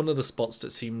that's one of the spots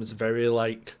that seems very,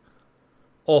 like,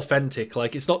 authentic.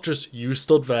 Like, it's not just you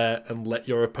stood there and let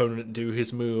your opponent do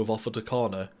his move off of the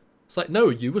corner. It's like, no,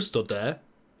 you were stood there,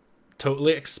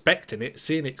 totally expecting it,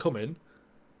 seeing it coming,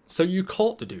 so you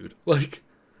caught the dude. Like,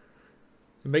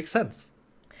 it makes sense.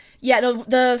 Yeah, no,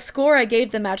 the score I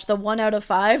gave the match, the 1 out of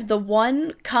 5, the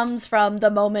 1 comes from the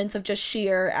moments of just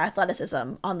sheer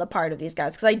athleticism on the part of these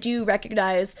guys. Because I do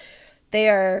recognize they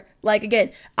are, like,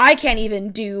 again, I can't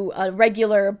even do a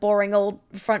regular, boring old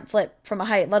front flip from a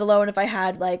height, let alone if I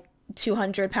had, like,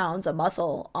 200 pounds of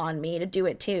muscle on me to do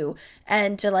it too,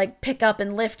 and to like pick up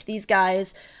and lift these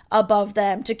guys above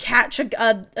them, to catch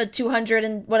a 200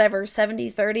 and whatever 70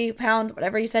 30 pound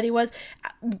whatever you said he was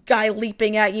guy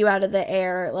leaping at you out of the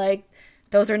air. Like,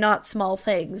 those are not small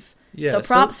things. Yeah, so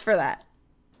props for that.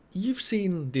 You've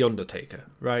seen The Undertaker,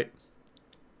 right?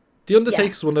 The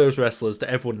Undertaker's one of those wrestlers that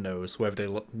everyone knows, whether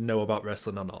they know about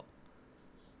wrestling or not.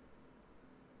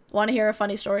 Want to hear a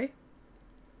funny story?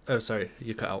 Oh, sorry,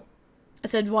 you cut out. I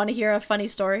said, want to hear a funny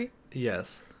story?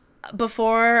 Yes.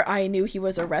 Before I knew he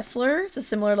was a wrestler, so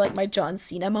similar to like my John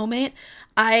Cena moment,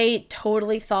 I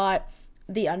totally thought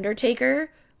The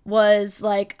Undertaker was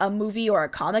like a movie or a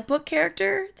comic book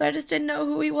character that I just didn't know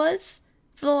who he was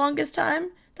for the longest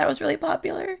time. That was really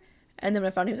popular. And then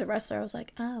when I found he was a wrestler, I was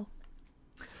like, oh,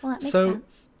 well, that makes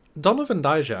sense. Donovan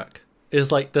Dijak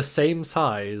is like the same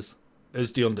size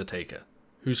as The Undertaker,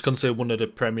 who's considered one of the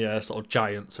premier sort of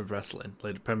giants of wrestling,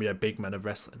 like the premier big men of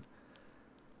wrestling.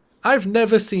 I've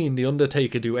never seen The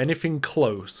Undertaker do anything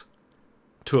close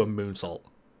to a moonsault.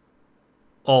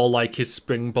 Or like his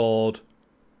springboard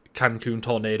Cancun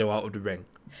tornado out of the ring.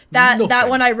 That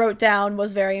one I wrote down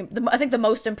was I think the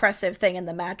most impressive thing in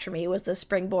the match for me was the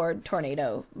springboard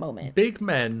tornado moment. Big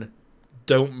men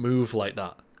don't move like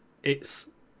that.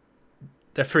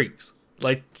 They're freaks.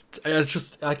 Like,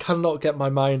 I cannot get my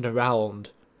mind around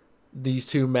these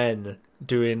two men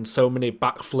doing so many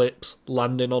backflips,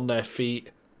 landing on their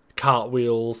feet,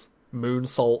 cartwheels,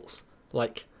 moonsaults.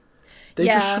 Like, they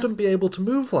just shouldn't be able to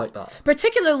move like that.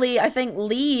 Particularly, I think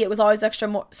Lee, it was always extra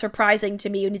more surprising to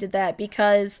me when he did that,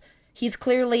 because he's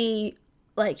clearly,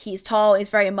 like, he's tall, he's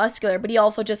very muscular, but he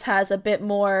also just has a bit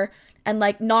more, and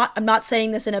like, I'm not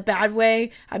saying this in a bad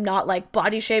way, I'm not like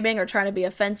body shaming or trying to be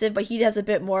offensive, but he has a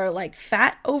bit more like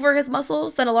fat over his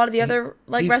muscles than a lot of the other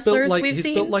like wrestlers we've seen.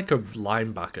 He's built like a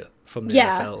linebacker from the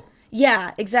NFL.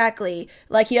 Yeah, exactly.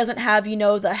 Like, he doesn't have,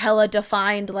 the hella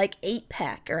defined, like,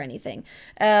 8-pack or anything.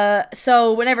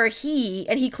 So whenever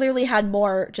he clearly had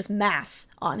more just mass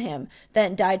on him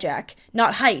than Dijak.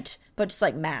 Not height, but just,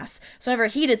 like, mass. So whenever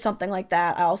he did something like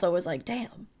that, I also was like,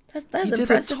 damn, that's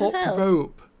impressive as hell. He did a top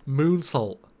rope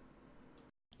moonsault.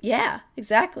 Yeah,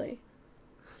 exactly.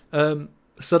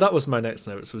 So that was my next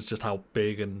note. Was just how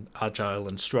big and agile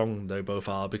and strong they both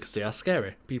are, because they are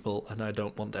scary people, and I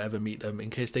don't want to ever meet them in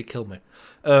case they kill me.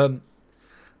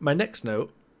 My next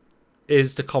note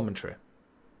is the commentary.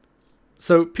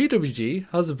 So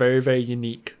PWG has a very, very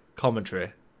unique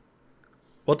commentary.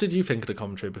 What did you think of the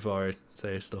commentary before I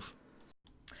say stuff?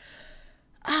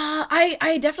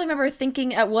 I definitely remember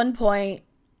thinking at one point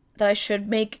that I should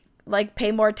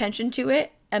pay more attention to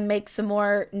it and make some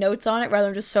more notes on it rather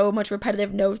than just so much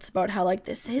repetitive notes about how like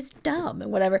this is dumb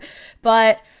and whatever.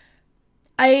 But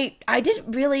I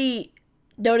didn't really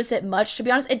notice it much, to be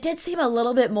honest. It did seem a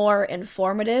little bit more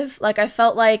informative. Like, I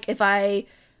felt like if I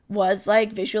was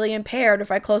like visually impaired, or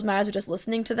if I closed my eyes or just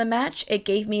listening to the match, it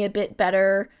gave me a bit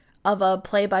better of a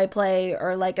play-by-play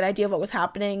or like an idea of what was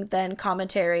happening than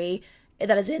commentary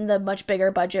that is in the much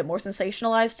bigger budget, more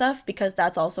sensationalized stuff, because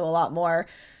that's also a lot more,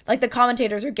 like, the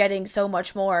commentators are getting so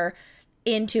much more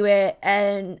into it,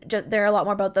 and just they're a lot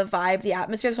more about the vibe, the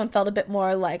atmosphere. This one felt a bit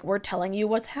more like we're telling you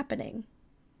what's happening.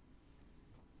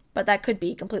 But that could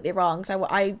be completely wrong, because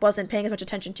I wasn't paying as much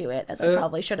attention to it as I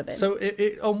probably should have been. So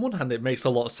it on one hand, it makes a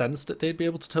lot of sense that they'd be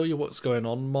able to tell you what's going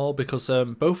on more, because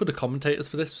both of the commentators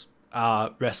for this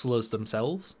are wrestlers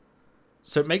themselves.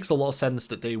 So it makes a lot of sense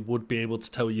that they would be able to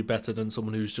tell you better than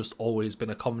someone who's just always been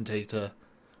a commentator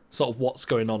sort of what's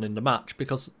going on in the match,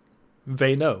 because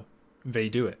they know. They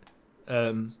do it.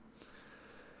 But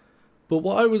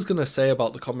what I was going to say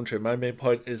about the commentary, my main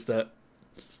point is that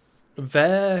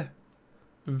they're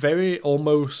very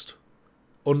almost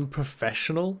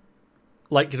unprofessional.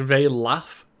 Like, they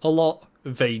laugh a lot,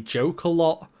 they joke a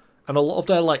lot, and a lot of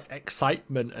their like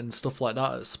excitement and stuff like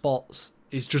that at spots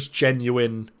is just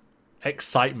genuine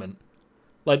excitement.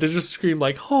 Like, they just scream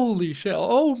like, holy shit,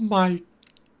 oh my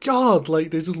god,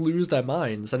 like, they just lose their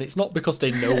minds, and it's not because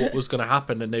they know what was going to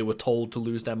happen and they were told to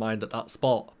lose their mind at that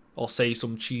spot or say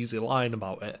some cheesy line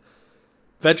about it.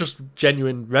 They're just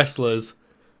genuine wrestlers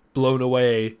blown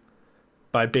away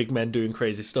by big men doing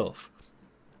crazy stuff.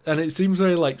 And it seems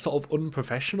very like sort of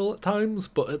unprofessional at times,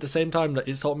 but at the same time that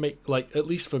it sort of make, like, at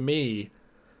least for me,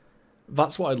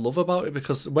 that's what I love about it,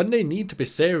 because when they need to be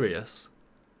serious,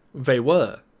 they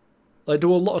were. Like, there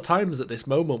were a lot of times at this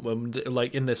moment when,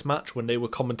 like, in this match, when they were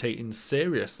commentating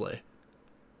seriously.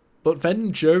 But then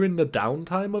during the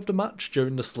downtime of the match,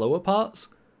 during the slower parts,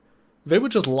 they were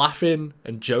just laughing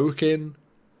and joking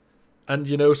and,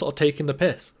 sort of taking the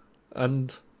piss.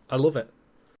 And I love it.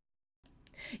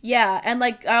 Yeah, and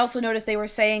like I also noticed they were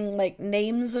saying like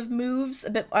names of moves a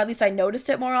bit, or at least I noticed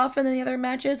it more often than the other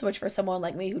matches, which for someone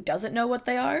like me who doesn't know what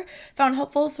they are, found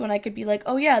helpful. So when I could be like,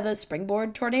 oh yeah, the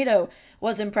springboard tornado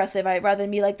was impressive, I'd rather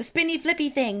than be like the spinny flippy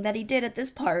thing that he did at this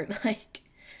part. Like,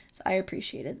 so I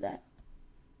appreciated that.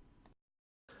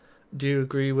 Do you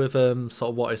agree with sort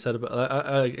of what I said about?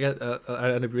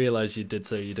 I realise you did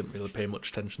say you didn't really pay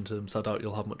much attention to them, so I doubt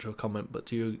you'll have much of a comment. But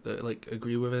do you like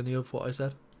agree with any of what I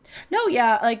said? No,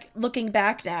 yeah, like looking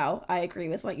back now, I agree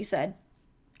with what you said.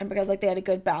 And because like they had a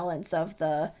good balance of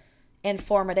the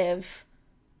informative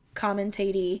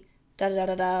commentaty da da da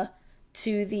da da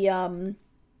to the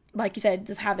like you said,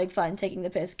 just having fun, taking the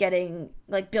piss, getting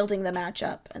like building the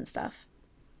matchup and stuff.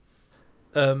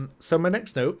 So my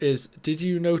next note is: did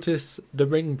you notice the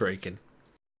ring breaking?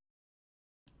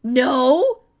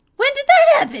 No? When did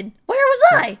that happen? Where was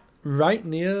I? Right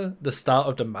near the start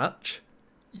of the match,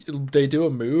 they do a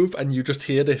move, and you just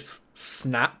hear this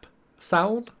snap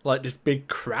sound, like this big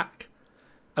crack,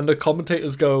 and the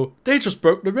commentators go, "They just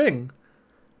broke the ring,"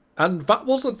 and that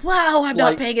wasn't Wow, I'm not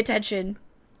like paying attention.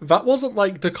 that wasn't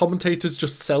like the commentators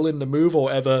just selling the move or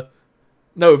whatever.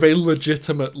 No, they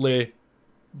legitimately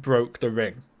broke the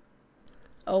ring,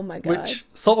 Oh my god. which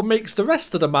sort of makes the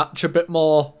rest of the match a bit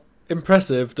more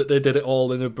impressive that they did it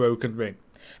all in a broken ring.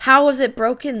 How was it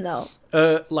broken though?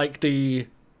 Like the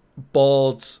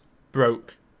boards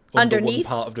broke Underneath? one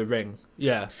part of the ring.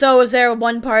 Yeah. So is there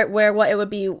one part where what it would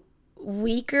be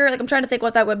weaker? Like I'm trying to think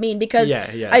what that would mean because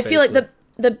Yeah, I feel like basically.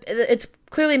 the it's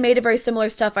clearly made of very similar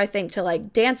stuff I think to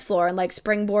like dance floor and like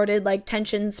springboarded like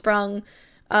tension sprung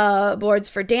boards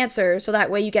for dancers so that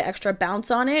way you get extra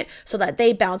bounce on it so that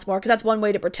they bounce more because that's one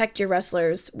way to protect your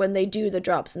wrestlers when they do the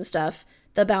drops and stuff,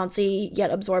 the bouncy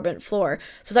yet absorbent floor.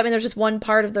 So does that mean there's just one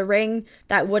part of the ring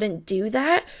that wouldn't do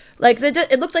that? Like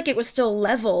it looked like it was still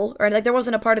level or like there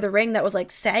wasn't a part of the ring that was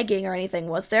like sagging or anything,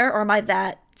 was there? Or am I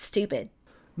that stupid?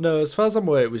 No, as far as I'm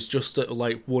aware, it was just that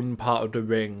like one part of the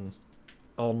ring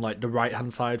on like the right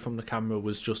hand side from the camera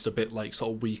was just a bit like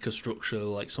sort of weaker structure,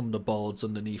 like some of the boards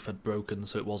underneath had broken,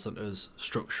 so it wasn't as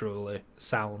structurally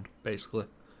sound, basically.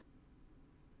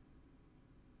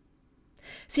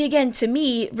 See, again, to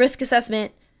me, risk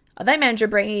assessment, event manager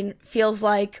brain feels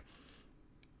like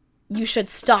you should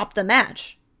stop the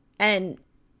match and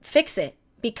fix it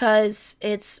because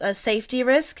it's a safety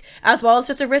risk as well as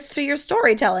just a risk to your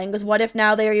storytelling. Because what if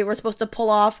now they were supposed to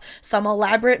pull off some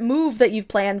elaborate move that you've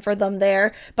planned for them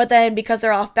there, but then because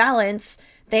they're off balance,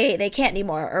 they can't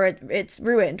anymore, or it's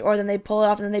ruined, or then they pull it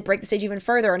off and then they break the stage even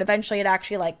further, and eventually it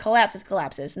actually like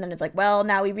collapses, and then it's like, well,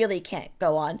 now we really can't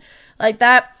go on like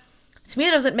that. To me,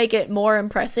 it doesn't make it more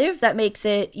impressive. That makes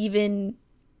it even.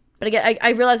 But again, I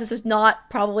realize this is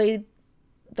not probably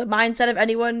the mindset of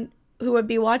anyone who would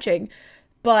be watching.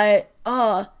 But,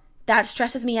 that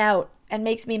stresses me out and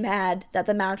makes me mad that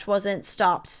the match wasn't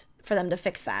stopped for them to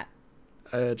fix that.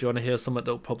 Do you want to hear something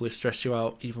that'll probably stress you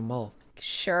out even more?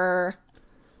 Sure.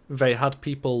 They had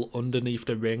people underneath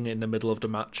the ring in the middle of the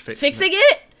match Fixing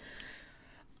it?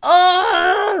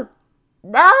 Oh!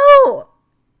 No!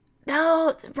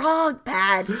 No, wrong,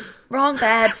 bad. Wrong,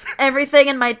 bad. Everything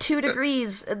in my 2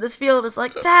 degrees in this field is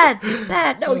like, bad,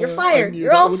 bad. No, you're fired.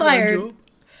 You're all fired.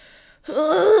 Ugh.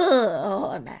 Oh,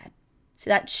 I'm mad.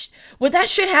 See, would that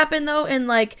shit happen, though, in,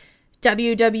 like,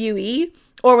 WWE?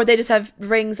 Or would they just have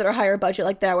rings that are higher budget?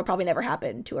 Like, that would probably never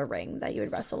happen to a ring that you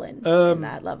would wrestle in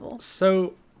that level.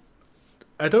 So,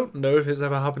 I don't know if it's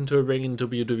ever happened to a ring in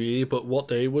WWE, but what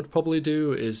they would probably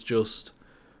do is just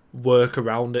work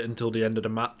around it until the end of the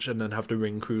match and then have the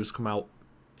ring crews come out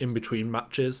in between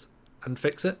matches and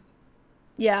fix it.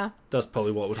 Yeah. That's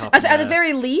probably what would happen. At the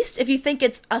very least, if you think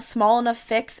it's a small enough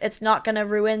fix, it's not going to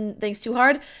ruin things too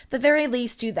hard, the very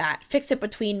least do that. Fix it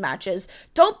between matches.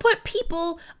 Don't put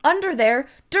people under there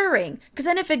during, because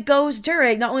then if it goes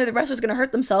during, not only are the wrestlers going to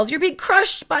hurt themselves, you're being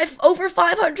crushed by over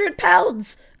 500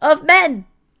 pounds of men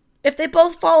if they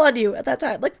both fall on you at that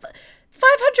time. Like,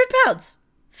 500 pounds.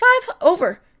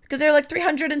 Over. Because they're like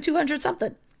 300 and 200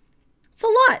 something. It's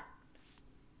a lot.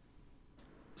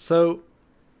 So,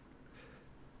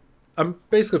 I'm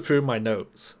basically through my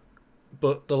notes,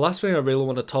 but the last thing I really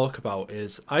want to talk about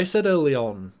is, I said early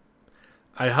on,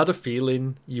 I had a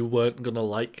feeling you weren't going to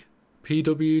like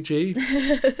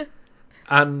PWG,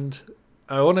 and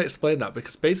I want to explain that,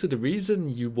 because basically the reason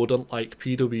you wouldn't like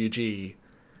PWG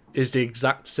is the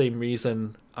exact same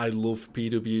reason I love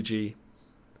PWG,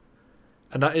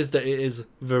 and that is that it is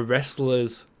the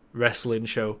wrestler's wrestling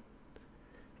show.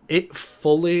 It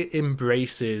fully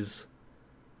embraces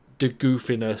the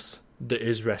goofiness that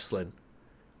is wrestling.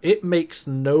 It makes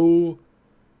no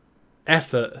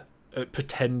effort at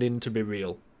pretending to be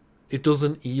real. it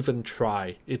doesn't even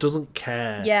try. It doesn't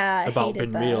care Yeah, I about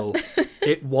hated being real. that.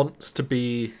 It wants to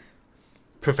be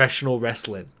professional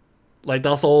wrestling. Like,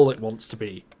 that's all it wants to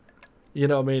be. You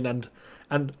know what I mean?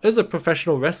 And as a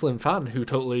professional wrestling fan who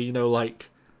totally, like,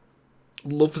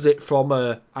 loves it from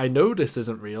I know this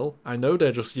isn't real. I know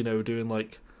they're just, doing,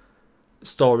 like,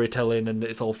 storytelling and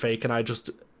it's all fake, and I just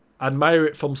admire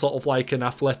it from sort of, like, an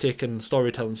athletic and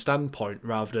storytelling standpoint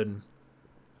rather than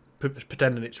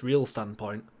pretending it's real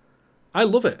standpoint. I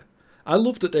love it. I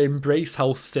love that they embrace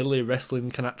how silly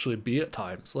wrestling can actually be at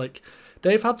times. Like,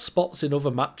 they've had spots in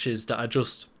other matches that are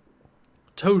just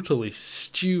totally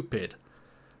stupid.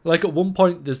 Like, at one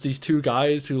point, there's these two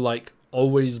guys who, like,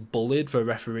 always bullied the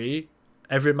referee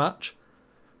every match.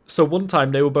 So one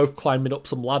time, they were both climbing up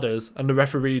some ladders, and the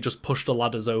referee just pushed the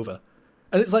ladders over.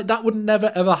 And it's like, that would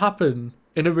never, ever happen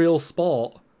in a real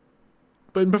sport.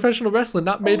 But in professional wrestling,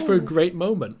 that made for a great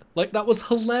moment. Like, that was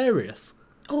hilarious.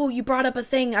 Oh, you brought up a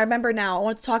thing I remember now. I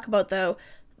want to talk about, though.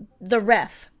 The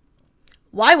ref.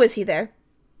 Why was he there?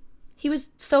 He was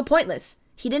so pointless.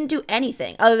 He didn't do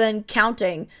anything other than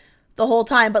counting the whole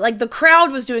time. But, like, the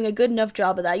crowd was doing a good enough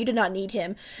job of that. You did not need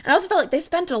him. And I also felt like they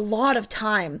spent a lot of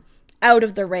time out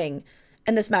of the ring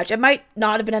in this match. It might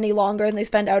not have been any longer than they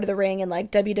spent out of the ring in,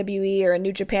 like, WWE or in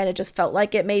New Japan. It just felt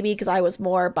like it, maybe, because I was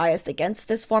more biased against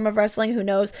this form of wrestling. Who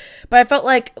knows? But I felt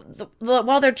like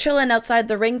while they're chilling outside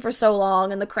the ring for so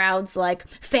long and the crowd's, like,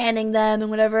 fanning them and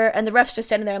whatever, and the ref's just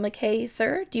standing there, I'm like, hey,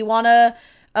 sir, do you want to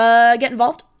get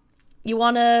involved? You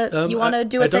wanna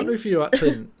do a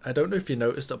thing? I don't know if you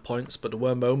noticed at points, but there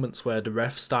were moments where the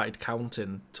ref started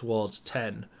counting towards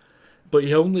 10. But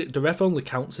the ref only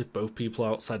counts if both people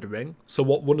are outside the ring. So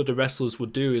what one of the wrestlers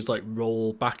would do is, like,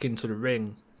 roll back into the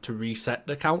ring to reset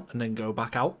the count and then go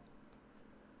back out.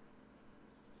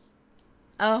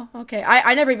 Oh, okay.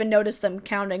 I never even noticed them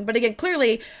counting. But again,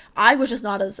 clearly, I was just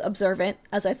not as observant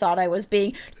as I thought I was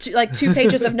being. Like, 2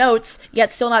 pages of notes,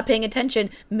 yet still not paying attention.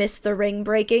 Missed the ring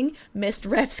breaking. Missed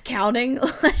refs counting.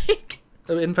 Like,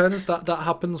 in fairness, that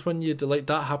happens when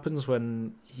that happens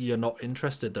when you're not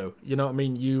interested, though. You know what I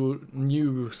mean? You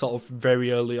knew sort of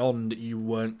very early on that you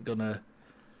weren't gonna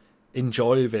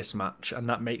enjoy this match, and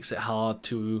that makes it hard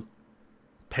to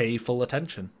pay full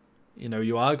attention.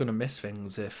 You are gonna miss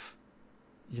things if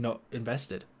you're not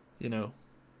invested,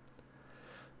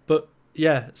 But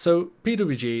yeah, so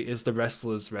PWG is the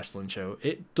wrestlers' wrestling show.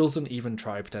 It doesn't even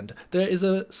try pretend. There is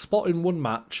a spot in one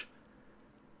match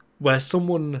where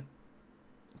someone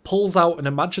pulls out an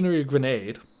imaginary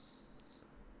grenade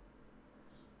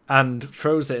and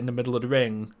throws it in the middle of the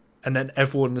ring, and then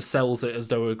everyone sells it as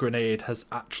though a grenade has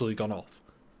actually gone off.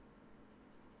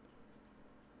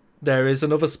 There is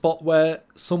another spot where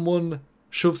someone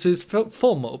shoves his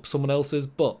thumb up someone else's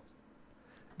butt.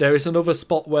 There is another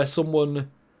spot where someone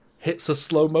hits a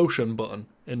slow motion button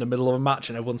in the middle of a match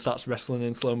and everyone starts wrestling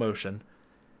in slow motion.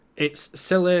 It's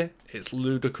silly, it's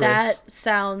ludicrous. that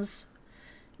sounds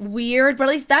weird, but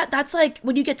at least that's like,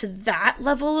 when you get to that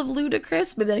level of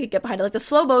ludicrous, maybe then I could get behind it. Like, the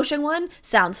slow motion one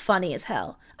sounds funny as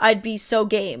hell. I'd be so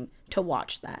game to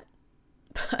watch that.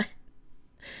 But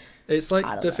it's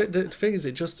like, the thing is,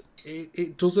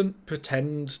 it doesn't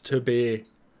pretend to be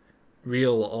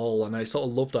real at all, and I sort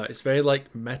of love that. It's very,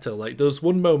 like, meta. Like, there's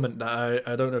one moment that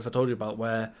I don't know if I told you about,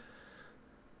 where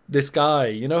this guy,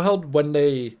 you know how when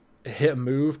they hit a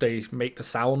move, they make the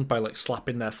sound by, like,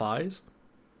 slapping their thighs?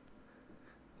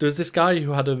 There's this guy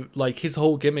who had his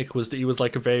whole gimmick was that he was,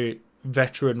 like, a very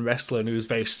veteran wrestler and who was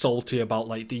very salty about,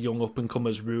 like, the young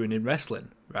up-and-comers ruining wrestling,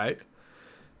 right?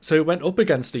 So he went up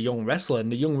against a young wrestler,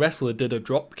 and the young wrestler did a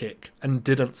drop kick and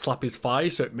didn't slap his thigh,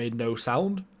 so it made no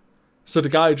sound. So the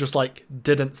guy just, like,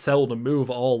 didn't sell the move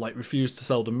at all, like, refused to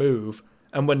sell the move.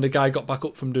 And when the guy got back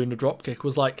up from doing the drop kick,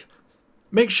 was like,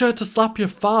 make sure to slap your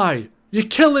thigh. You're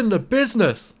killing the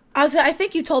business. I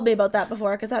think you told me about that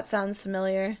before, because that sounds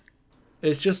familiar.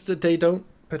 It's just that they don't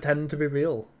pretend to be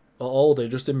real at all. They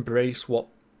just embrace what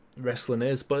wrestling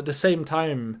is. But at the same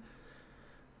time,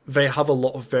 they have a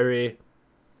lot of very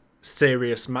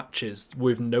serious matches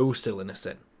with no silliness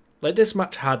in. Like, this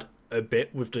match had a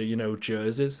bit with the,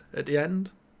 jerseys at the end.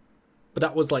 But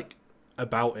that was, like,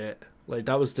 about it. Like,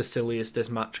 that was the silliest this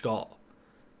match got.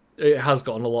 It has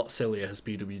gotten a lot sillier as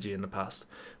PWG in the past.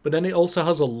 But then it also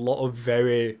has a lot of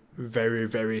very, very,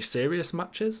 very serious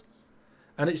matches.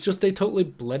 And it's just, they totally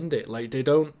blend it. Like, they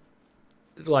don't,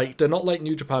 like, they're not like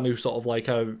New Japan, who sort of, like,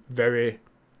 are very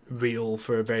real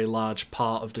for a very large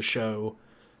part of the show.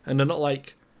 And they're not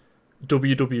like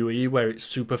WWE, where it's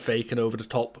super fake and over the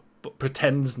top, but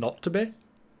pretends not to be,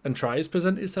 and tries to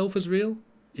present itself as real,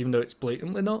 even though it's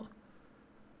blatantly not.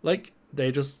 Like,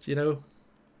 they just,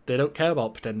 they don't care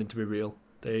about pretending to be real.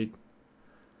 They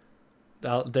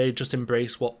just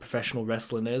embrace what professional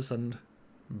wrestling is and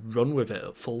run with it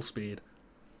at full speed.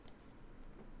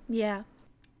 Yeah,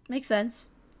 makes sense.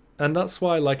 And that's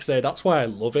why, like I say, that's why I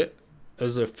love it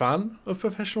as a fan of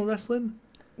professional wrestling.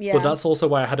 Yeah. But that's also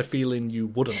why I had a feeling you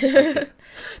wouldn't like it.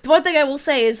 The one thing I will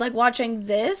say is, like, watching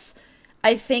this,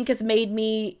 I think has made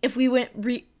me, if we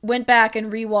went back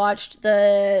and rewatched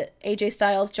the AJ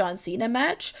Styles John Cena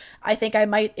match, I think I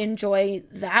might enjoy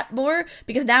that more,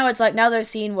 because now it's like, now that I've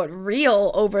seen what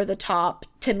real over the top,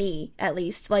 to me at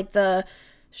least, like the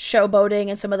showboating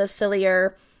and some of the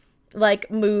sillier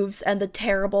like moves and the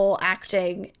terrible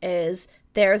acting is,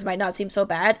 theirs might not seem so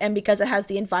bad, and because it has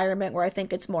the environment where I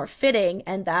think it's more fitting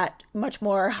and that much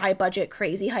more high budget,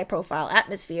 crazy, high profile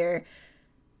atmosphere,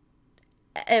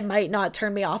 it might not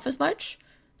turn me off as much.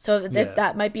 So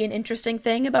that might be an interesting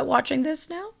thing about watching this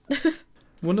now.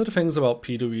 One of the things about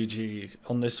PWG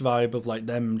on this vibe of like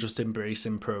them just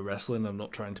embracing pro wrestling and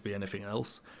not trying to be anything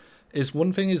else is,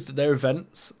 one thing is that their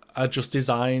events are just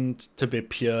designed to be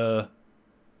pure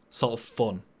sort of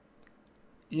fun.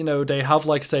 You know, they have,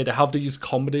 like I say, they have these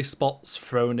comedy spots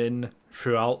thrown in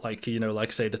throughout, like, you know, like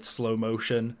I say, the slow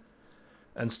motion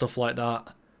and stuff like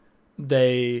that.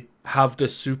 They have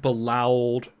this super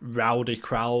loud, rowdy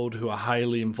crowd who are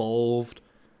highly involved.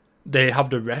 They have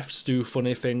the refs do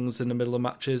funny things in the middle of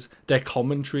matches. Their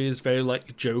commentary is very,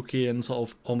 like, jokey and sort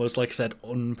of almost, like I said,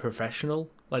 unprofessional.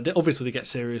 Like, obviously they get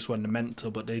serious when they're meant to,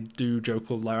 but they do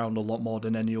joke around a lot more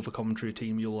than any other commentary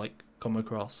team you'll, like, come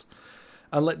across.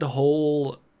 And, like, the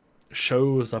whole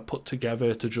shows are put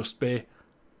together to just be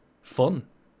fun.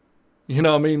 You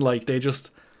know what I mean? Like,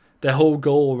 their whole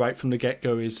goal right from the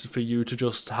get-go is for you to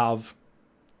just have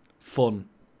fun.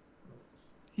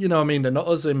 You know what I mean? They're not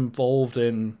as involved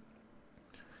in,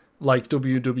 like,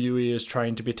 WWE is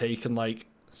trying to be taken, like,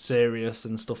 serious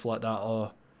and stuff like that,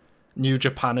 or New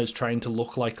Japan is trying to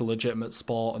look like a legitimate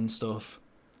sport and stuff.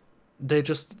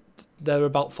 They're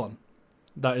about fun.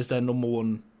 That is their number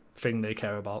one thing they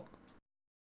care about.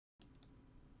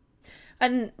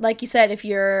 And like you said, if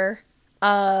you're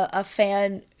a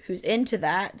fan who's into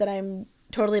that, then I'm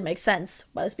totally makes sense.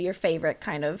 Why this be your favorite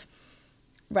kind of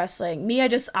wrestling. Me,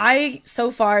 I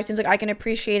so far, it seems like I can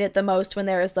appreciate it the most when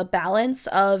there is the balance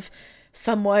of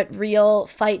somewhat real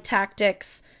fight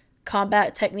tactics,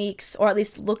 combat techniques, or at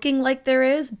least looking like there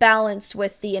is, balanced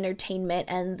with the entertainment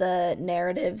and the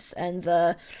narratives and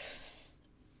the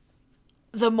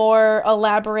more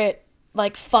elaborate,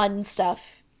 like, fun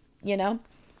stuff, you know?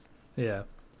 Yeah.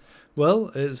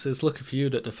 Well, it's lucky for you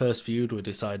that the first feud we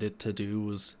decided to do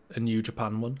was a New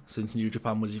Japan one, since New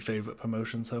Japan was your favourite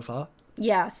promotion so far.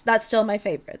 Yes, that's still my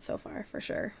favorite so far, for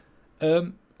sure.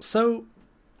 So,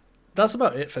 that's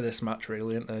about it for this match,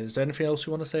 really, isn't there? Is there anything else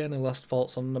you want to say? Any last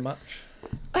thoughts on the match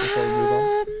before we move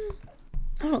on?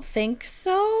 I don't think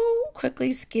so.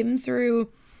 Quickly skim through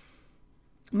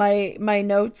my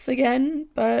notes again,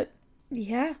 but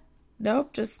yeah.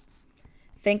 Nope, just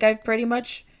think I've pretty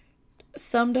much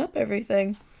summed up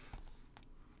everything.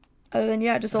 Other than,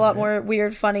 yeah, just a lot more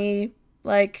weird, funny,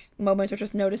 like, moments where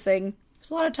just noticing.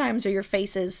 There's a lot of times where your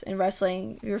faces in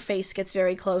wrestling, your face gets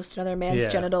very close to another man's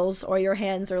genitals, or your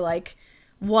hands are like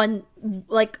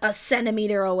a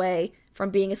centimeter away from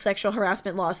being a sexual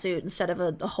harassment lawsuit instead of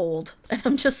a hold. And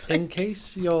I'm just like... In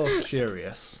case you're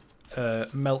curious,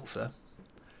 Meltzer,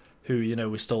 who, you know,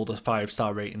 we stole the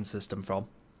 5-star rating system from,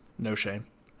 no shame,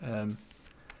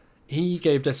 he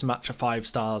gave this match a 5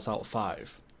 stars out of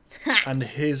 5. And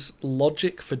his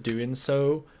logic for doing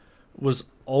so was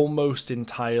almost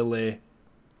entirely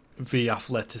the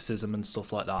athleticism and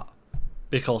stuff like that.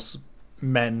 Because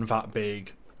men that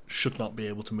big should not be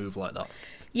able to move like that.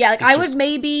 Yeah, like, I would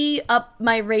maybe up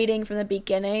my rating from the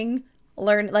beginning,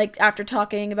 after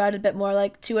talking about it a bit more,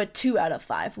 like, to a 2 out of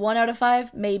 5. 1 out of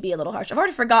 5, maybe a little harsh. I've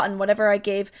already forgotten whatever I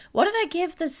gave. What did I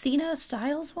give the Cena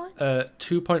Styles one?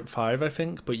 2.5, I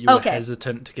think, but you were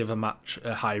hesitant to give a match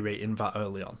a high rating that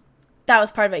early on. That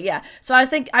was part of it, yeah. So I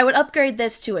think I would upgrade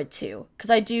this to a 2, because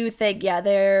I do think, yeah,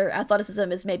 their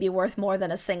athleticism is maybe worth more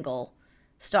than a single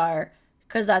star,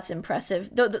 because that's impressive.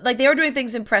 Like, they were doing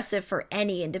things impressive for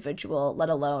any individual, let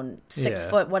alone 6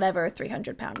 foot, whatever,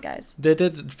 300-pound guys. They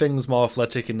did things more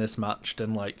athletic in this match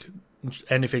than, like,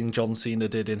 anything John Cena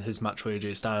did in his match with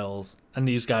AJ Styles. And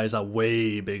these guys are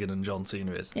way bigger than John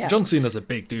Cena is. Yeah. John Cena's a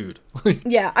big dude.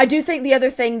 Yeah, I do think the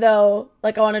other thing, though,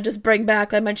 like, I want to just bring back,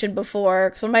 that I mentioned before,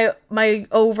 because one of my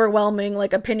overwhelming,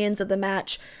 like, opinions of the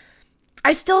match,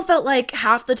 I still felt like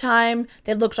half the time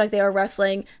they looked like they were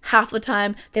wrestling, half the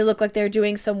time they looked like they were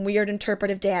doing some weird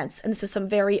interpretive dance, and this is some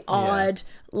very odd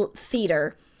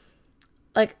theater.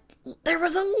 Like, there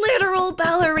was a literal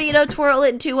ballerina twirl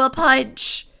into a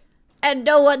punch, and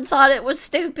no one thought it was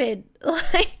stupid.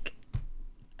 Like,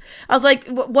 I was like,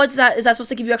 what's that? Is that supposed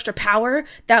to give you extra power?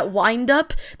 That wind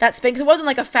up, that spin? Because it wasn't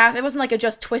like it wasn't like a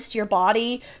just twist your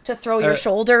body to throw your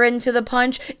shoulder into the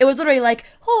punch. It was literally like,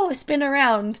 oh, spin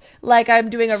around like I'm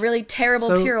doing a really terrible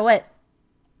pirouette.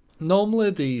 Normally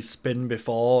the spin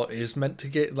before is meant to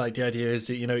get, like, the idea is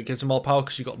that, you know, it gives you more power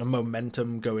because you got the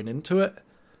momentum going into it.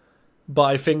 But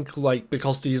I think, like,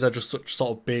 because these are just such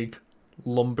sort of big,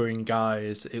 lumbering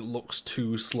guys, it looks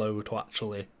too slow to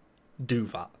actually do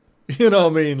that. You know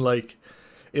what I mean? Like,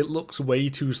 it looks way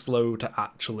too slow to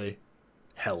actually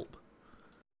help.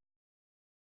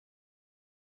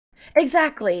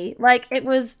 Exactly. Like, it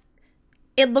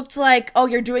looked like, oh,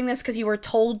 you're doing this because you were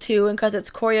told to and because it's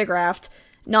choreographed,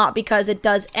 not because it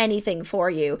does anything for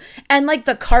you. And, like,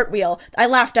 the cartwheel, I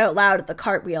laughed out loud at the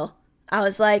cartwheel. I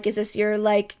was like, is this your,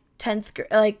 like,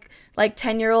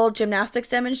 10-year-old gymnastics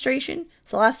demonstration?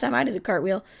 It's the last time I did a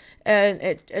cartwheel. And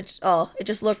it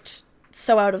just looked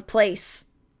so out of place.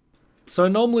 So I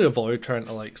normally avoid trying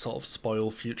to, like, sort of spoil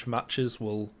future matches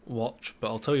we'll watch, but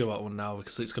I'll tell you about one now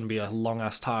because it's going to be a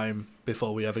long-ass time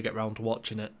before we ever get round to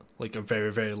watching it. Like, a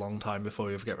very, very long time before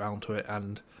we ever get round to it,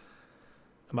 and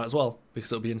I might as well,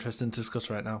 because it'll be interesting to discuss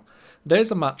right now.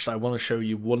 There's a match that I want to show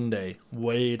you one day,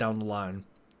 way down the line,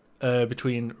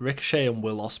 between Ricochet and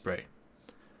Will Ospreay.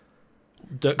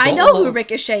 I know who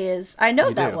Ricochet is. I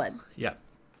know that one. Yeah.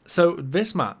 So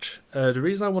this match, the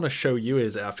reason I want to show you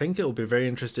is I think it'll be very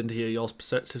interesting to hear your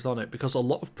perspectives on it, because a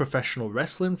lot of professional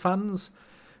wrestling fans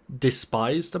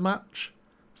despise the match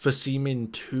for seeming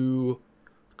too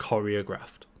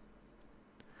choreographed.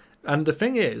 And the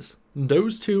thing is,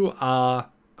 those two are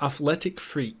athletic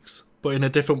freaks, but in a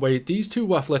different way. These two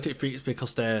were athletic freaks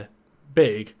because they're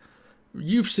big.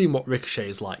 You've seen what Ricochet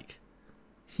is like.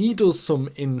 He does some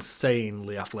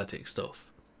insanely athletic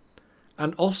stuff.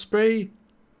 And Ospreay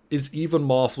is even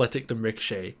more athletic than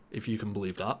Ricochet, if you can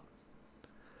believe that.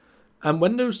 And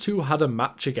when those two had a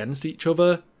match against each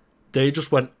other, they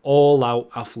just went all out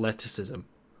athleticism.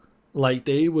 Like,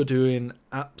 they were doing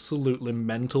absolutely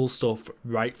mental stuff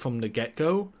right from the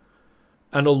get-go.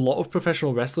 And a lot of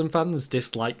professional wrestling fans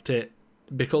disliked it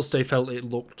because they felt it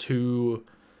looked too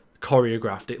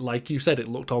choreographed. It, like you said, it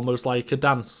looked almost like a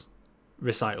dance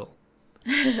recital.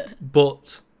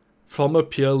 But from a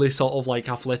purely sort of like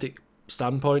athletic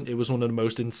standpoint, it was one of the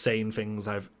most insane things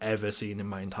I've ever seen in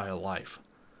my entire life.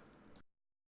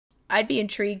 I'd be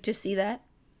intrigued to see that.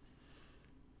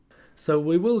 So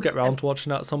we will get round to watching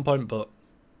that at some point, but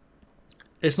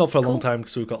it's not for a long time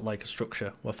because we've got like a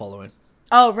structure we're following.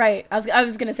 Oh, right. I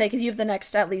was going to say, because you have the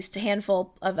next at least a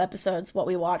handful of episodes, what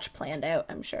we watch planned out,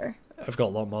 I'm sure. I've got a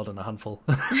lot more than a handful.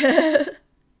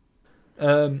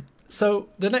 So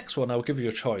the next one, I'll give you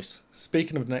a choice.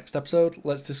 Speaking of the next episode,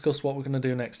 let's discuss what we're going to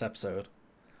do next episode.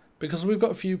 Because we've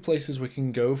got a few places we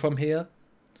can go from here.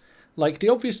 Like the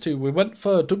obvious two, we went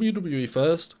for WWE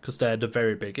first, because they're the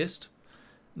very biggest.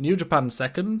 New Japan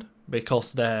second,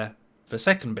 because they're the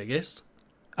second biggest.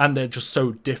 And they're just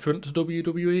so different to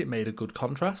WWE, it made a good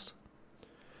contrast.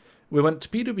 We went to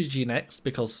PWG next,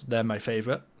 because they're my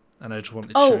favourite. And I just wanted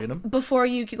to show you them. Before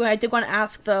you keep going, I did want to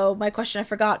ask, though, my question I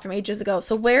forgot from ages ago.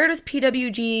 So where does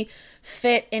PWG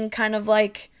fit in kind of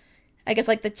like, I guess,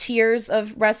 like the tiers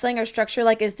of wrestling or structure?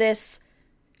 Like, is this,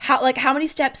 how many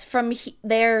steps from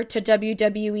there to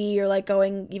WWE or like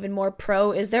going even more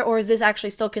pro is there? Or is this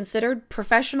actually still considered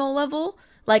professional level?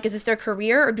 Like, is this their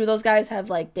career, or do those guys have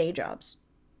like day jobs?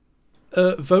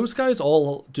 Those guys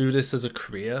all do this as a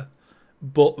career.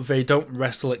 But they don't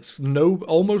wrestle.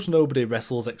 Almost nobody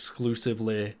wrestles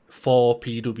exclusively for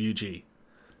PWG.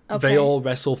 Okay. They all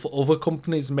wrestle for other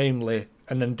companies mainly,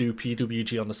 and then do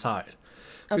PWG on the side.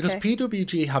 Because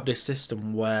PWG have this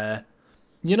system where,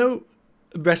 you know,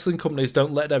 wrestling companies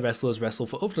don't let their wrestlers wrestle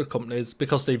for other companies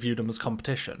because they view them as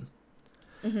competition.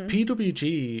 Mm-hmm.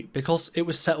 PWG, because it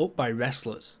was set up by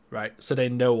wrestlers, right? So they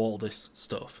know all this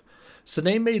stuff. So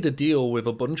they made a deal with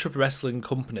a bunch of wrestling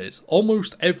companies,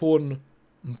 almost everyone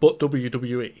but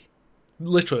WWE.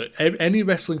 Literally, any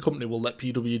wrestling company will let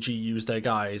PWG use their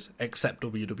guys except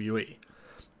WWE.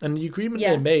 And the agreement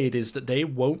they made is that they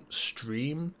won't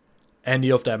stream any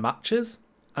of their matches,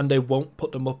 and they won't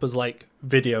put them up as like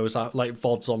videos, like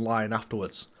VODs online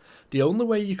afterwards. The only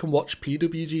way you can watch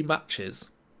PWG matches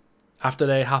after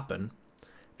they happen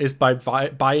is by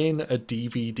buying a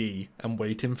DVD and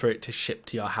waiting for it to ship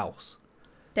to your house.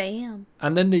 Damn.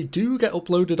 And then they do get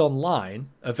uploaded online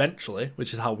eventually,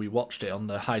 which is how we watched it on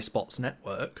the High Spots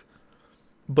network,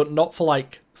 but not for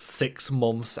like 6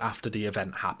 months after the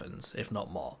event happens, if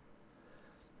not more.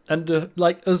 And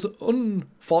like, as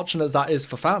unfortunate as that is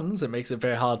for fans, it makes it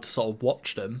very hard to sort of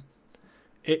watch them.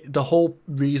 The whole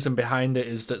reason behind it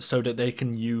is that so that they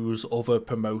can use other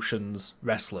promotions'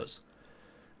 wrestlers,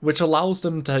 which allows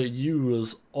them to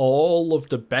use all of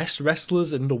the best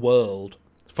wrestlers in the world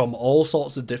from all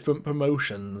sorts of different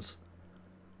promotions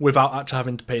without actually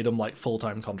having to pay them like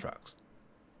full-time contracts.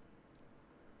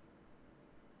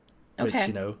 Okay. Which,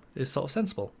 you know, is sort of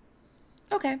sensible.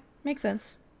 Okay, makes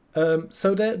sense.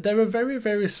 So they're a very,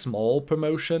 very small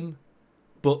promotion,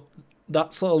 but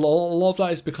that's a lot of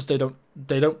that is because they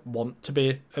don't want to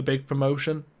be a big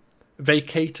promotion. They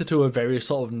cater to a very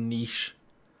sort of niche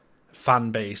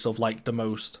fan base of like the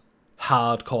most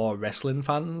hardcore wrestling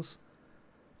fans,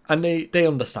 and they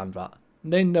understand that.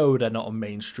 They know they're not a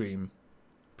mainstream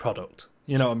product.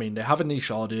 You know what I mean? They have a niche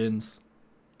audience,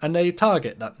 and they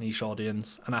target that niche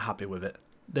audience and are happy with it.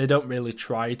 They don't really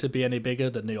try to be any bigger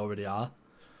than they already are.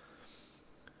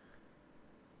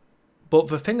 But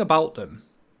the thing about them,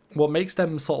 what makes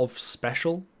them sort of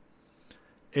special,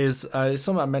 is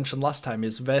something I mentioned last time,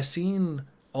 is they're seen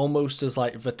almost as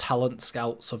like the talent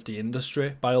scouts of the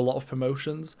industry by a lot of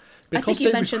promotions. I think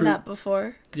you mentioned that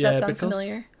before, because that sounds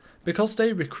familiar. Because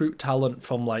they recruit talent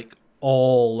from like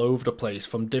all over the place,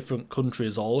 from different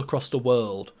countries all across the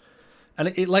world. And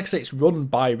it like I say, it's run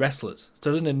by wrestlers.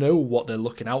 So they know what they're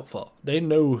looking out for. They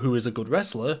know who is a good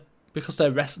wrestler because they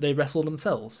wrestle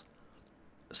themselves.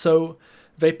 So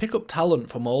they pick up talent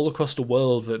from all across the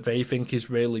world that they think is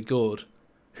really good,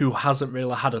 who hasn't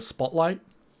really had a spotlight,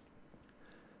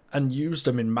 and use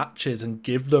them in matches and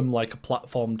give them like a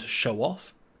platform to show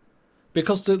off.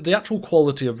 Because the actual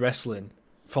quality of wrestling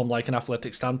from like an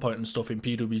athletic standpoint and stuff in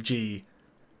PWG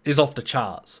is off the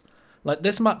charts. Like,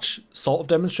 this match sort of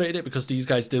demonstrated it because these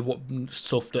guys did what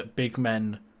stuff that big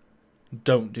men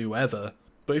don't do ever.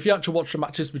 But if you actually watch the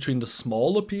matches between the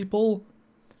smaller people,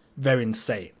 they're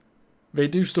insane. They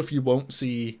do stuff you won't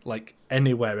see like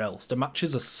anywhere else. The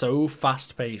matches are so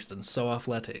fast-paced and so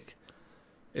athletic.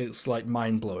 It's like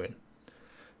mind-blowing.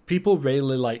 People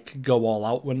really like go all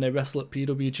out when they wrestle at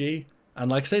PWG. And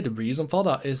like I say, the reason for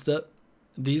that is that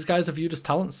these guys are viewed as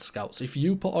talent scouts. If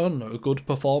you put on a good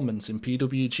performance in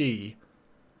PWG,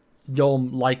 you're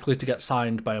likely to get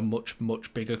signed by a much,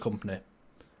 much bigger company.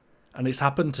 And it's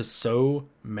happened to so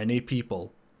many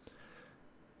people.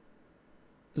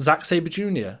 Zack Sabre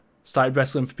Jr. started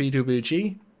wrestling for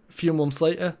PWG. A few months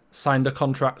later, signed a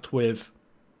contract with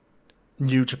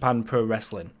New Japan Pro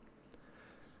Wrestling.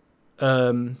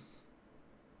 Marty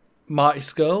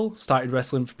Scurll started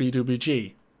wrestling for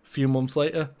PWG. A few months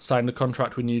later, signed a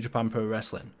contract with New Japan Pro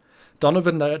Wrestling.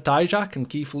 Donovan Dijak and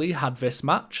Keith Lee had this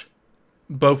match.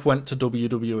 Both went to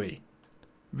WWE.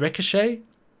 Ricochet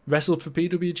wrestled for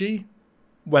PWG,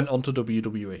 went on to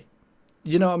WWE.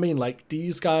 You know what I mean? Like,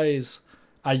 these guys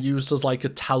are used as like a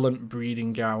talent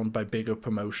breeding ground by bigger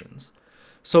promotions.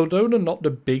 So though they're not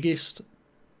the biggest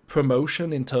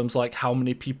promotion in terms of like how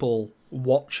many people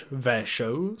watch their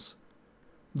shows,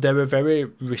 they're a very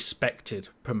respected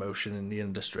promotion in the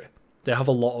industry. They have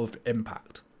a lot of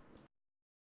impact.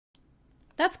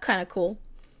 That's kind of cool.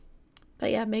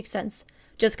 But yeah, makes sense.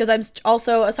 Just because I'm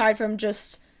also, aside from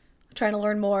just trying to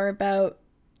learn more about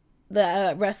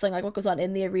the wrestling, like what goes on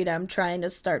in the arena, I'm trying to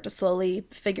start to slowly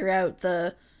figure out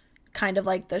the kind of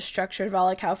like the structure of all,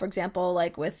 like how, for example,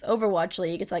 like with Overwatch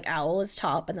League, it's like Owl is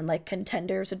top, and then like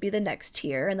contenders would be the next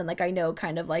tier, and then like I know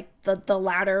kind of like the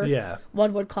ladder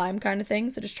one would climb kind of thing.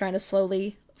 So just trying to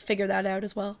slowly figure that out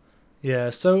as well. Yeah,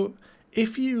 so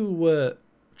if you were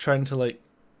trying to like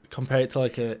compare it to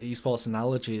like a esports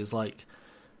analogy, is like,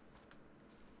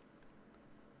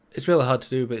 it's really hard to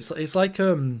do, but it's like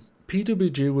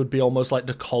PWG would be almost like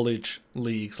the college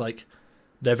leagues. Like,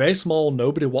 they're very small,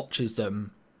 nobody watches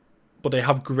them, but they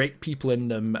have great people in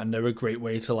them, and they're a great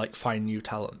way to like find new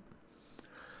talent.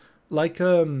 Like,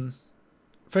 for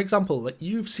example, like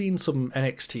you've seen some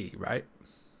NXT, right?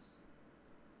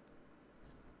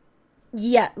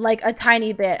 Yeah, like a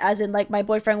tiny bit, as in like my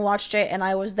boyfriend watched it and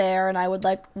I was there and I would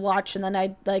like watch, and then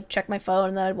I'd like check my phone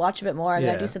and then I'd watch a bit more and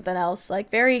then I'd do something else, like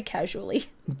very casually.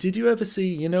 Did you ever see,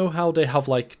 you know how they have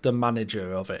like the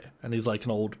manager of it and he's like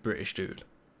an old British dude?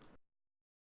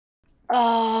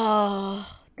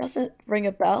 Oh, does it ring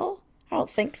a bell? I don't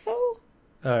think so.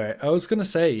 Alright, I was gonna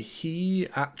say, he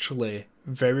actually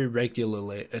very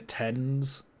regularly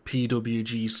attends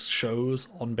PWG shows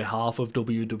on behalf of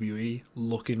WWE,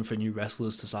 looking for new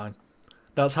wrestlers to sign.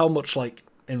 That's how much like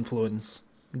influence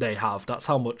they have. That's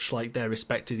how much like they're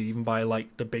respected even by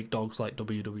like the big dogs like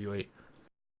WWE.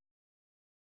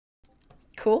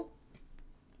 Cool.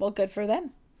 Well, good for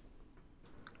them.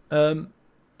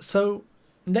 So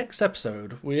next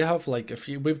episode, we have like a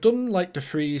few. We've done like the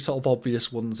three sort of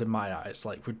obvious ones in my eyes.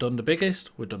 Like we've done the biggest,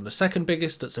 we've done the second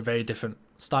biggest. It's a very different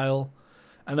style,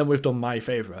 and then we've done my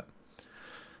favorite.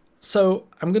 So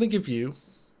I'm gonna give you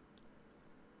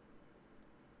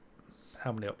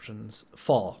how many options?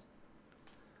 4.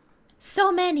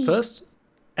 So many. First,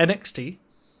 NXT,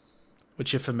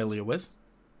 which you're familiar with.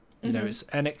 You know, it's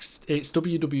it's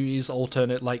WWE's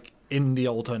alternate, like indie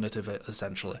alternative,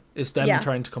 essentially. It's them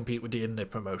trying to compete with the indie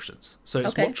promotions. So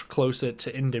it's much closer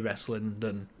to indie wrestling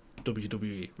than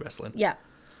WWE wrestling. Yeah.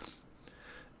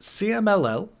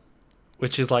 CMLL,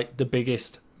 which is like the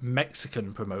biggest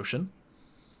Mexican promotion.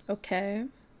 Okay.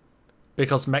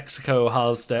 Because Mexico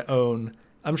has their own...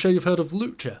 I'm sure you've heard of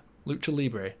Lucha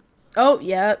Libre. Oh,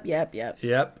 yep.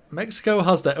 Yep. Mexico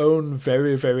has their own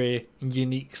very, very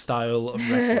unique style of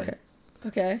wrestling.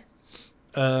 Okay.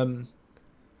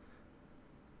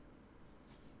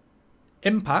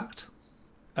 Impact.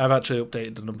 I've actually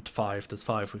updated the number to 5. There's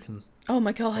 5 we can... Oh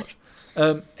my god.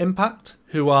 Impact,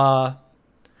 who are...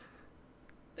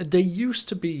 They used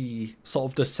to be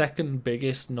sort of the second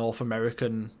biggest North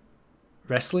American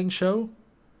wrestling show,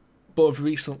 but have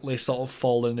recently sort of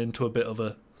fallen into a bit of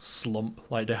a slump.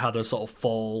 Like they had a sort of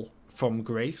fall from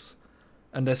grace,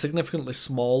 and they're significantly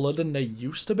smaller than they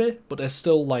used to be, but they're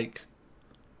still like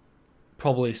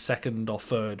probably second or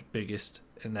third biggest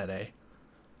in NA.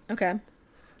 Okay.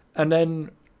 And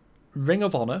then Ring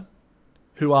of Honor,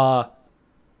 who are...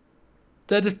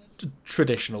 They're the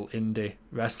traditional indie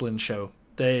wrestling show.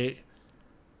 They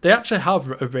actually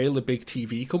have a really big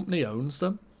TV company owns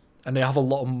them, and they have a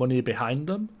lot of money behind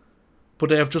them, but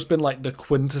they have just been like the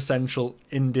quintessential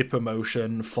indie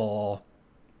promotion for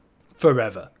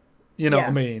forever. You know what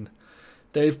I mean?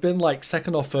 They've been like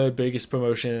second or third biggest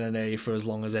promotion in NA for as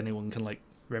long as anyone can like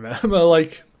remember.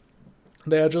 Like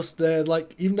they're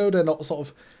like, even though they're not sort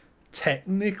of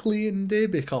technically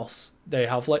indie because they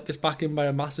have like this backing by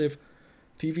a massive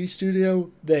TV studio,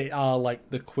 they are like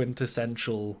the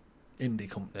quintessential indie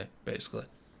company, basically.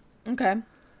 Okay.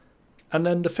 And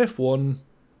then the 5th one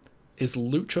is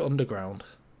Lucha Underground,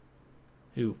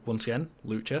 who, once again,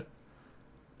 Lucha.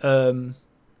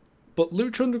 But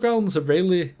Lucha Underground's a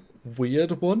really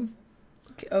weird one.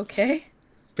 Okay.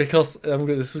 Because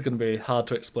this is going to be hard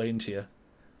to explain to you.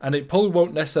 And it probably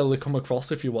won't necessarily come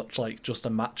across if you watch like just a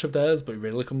match of theirs, but it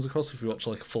really comes across if you watch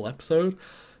like a full episode.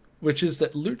 Which is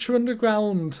that Lucha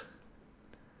Underground...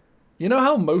 You know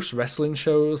how most wrestling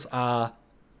shows are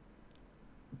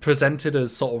presented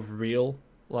as sort of real?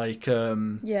 Like,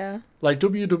 like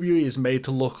WWE is made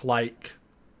to look like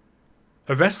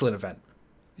a wrestling event.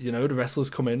 You know, the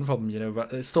wrestlers come in from, you know,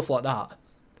 stuff like that.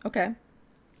 Okay.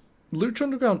 Lucha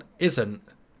Underground isn't.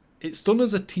 It's done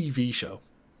as a TV show.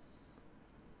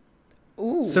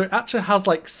 Ooh. So it actually has,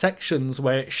 like, sections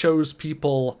where it shows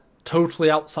people totally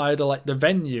outside of, like, the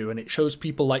venue, and it shows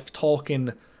people, like,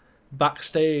 talking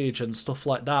backstage and stuff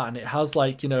like that, and it has,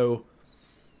 like, you know,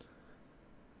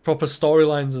 proper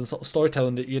storylines and sort of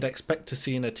storytelling that you'd expect to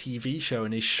see in a TV show,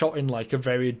 and is shot in, like, a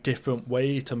very different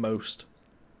way to most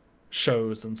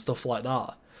shows and stuff like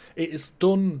that. It is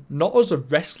done not as a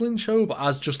wrestling show, but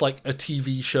as just, like, a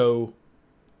TV show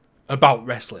about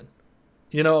wrestling.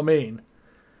 You know what I mean?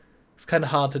 It's kind of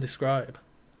hard to describe.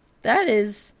 That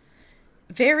is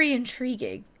very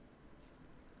intriguing.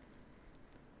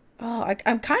 Oh,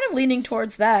 I'm kind of leaning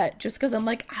towards that just because I'm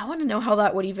like, I want to know how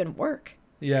that would even work.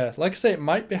 Yeah, like I say, it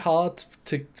might be hard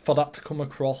for that to come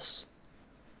across,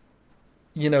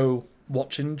 you know,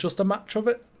 watching just a match of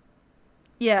it.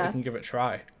 Yeah. We can give it a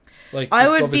try. Like, I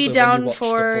would be down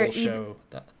for...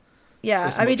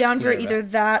 Yeah, I'd be down for either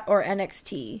that or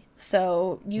NXT.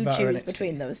 So you that choose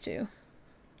between those two.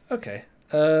 Okay.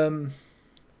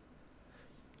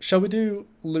 Shall we do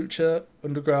Lucha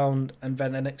Underground and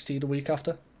then NXT the week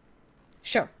after?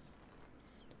 Sure.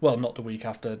 Well, not the week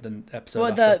after, the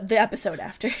episode after. Well, the episode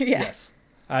after, yeah. Yes.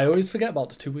 I always forget about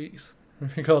the 2 weeks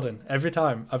recording. Every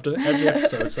time. I've done it every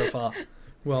episode so far.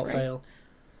 Without fail.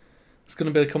 It's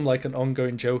going to become like an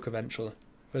ongoing joke eventually,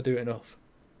 if I do it enough.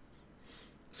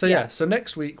 So yeah, so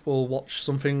next week we'll watch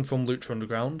something from Lucha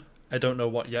Underground. I don't know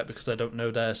what yet because I don't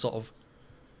know their sort of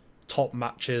top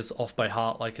matches off by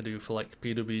heart like I do for like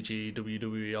PWG,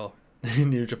 WWE or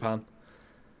New Japan.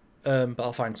 But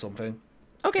I'll find something.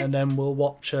 Okay. And then we'll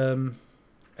watch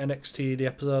NXT the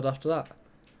episode after that.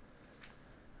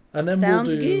 And then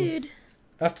Sounds good.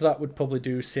 After that we'd probably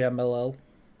do CMLL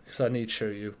because I need to show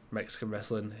you Mexican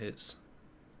wrestling. It's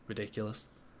ridiculous.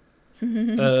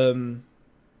 And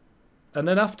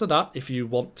then after that, if you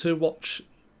want to watch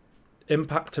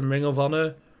Impact and Ring of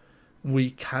Honor, we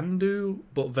can do,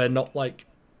 but they're not like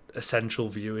essential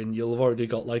viewing. You'll have already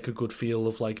got like a good feel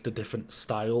of like the different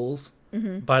styles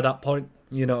by that point.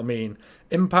 You know what I mean?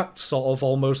 Impact sort of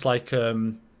almost like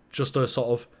just a sort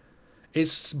of,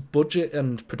 its budget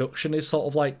and production is sort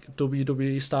of like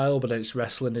WWE style, but its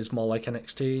wrestling is more like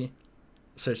NXT.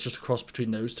 So it's just a cross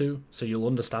between those two. So you'll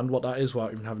understand what that is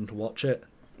without even having to watch it.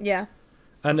 Yeah.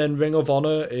 And then Ring of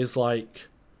Honor is like,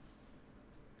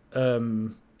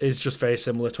 is just very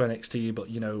similar to NXT, but,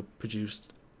 you know,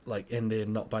 produced like indie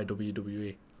and not by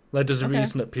WWE. Like, there's a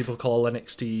reason that people call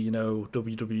NXT, you know,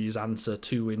 WWE's answer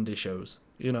to indie shows.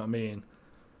 You know what I mean?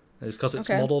 It's because it's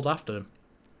modelled after them.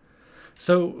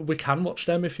 So we can watch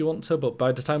them if you want to, but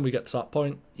by the time we get to that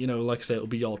point, you know, like I say, it'll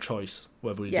be your choice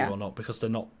whether we do or not, because they're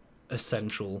not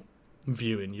essential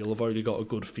viewing. You'll have already got a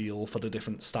good feel for the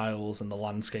different styles and the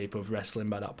landscape of wrestling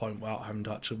by that point without having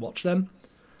to actually watch them.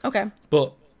 Okay.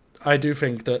 But I do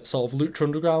think that sort of Lucha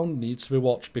Underground needs to be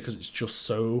watched because it's just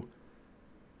so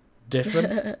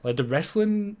different. Like, the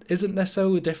wrestling isn't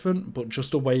necessarily different, but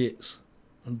just the way it's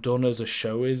done as a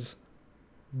show is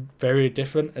very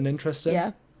different and interesting.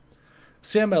 Yeah.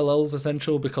 CMLL is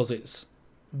essential because it's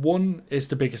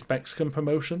the biggest Mexican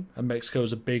promotion, and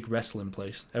Mexico's a big wrestling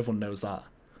place. Everyone knows that.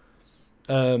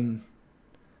 And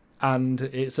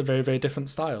it's a very, very different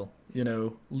style. You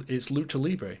know, it's lucha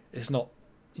libre. It's not,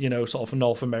 you know, sort of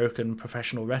North American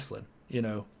professional wrestling, you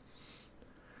know.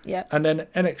 Yeah. And then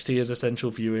NXT is essential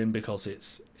viewing because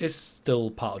it's still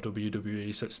part of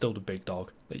WWE, so it's still the big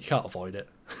dog. You can't avoid it.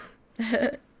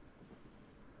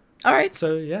 All right.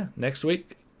 So, yeah, next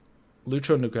week,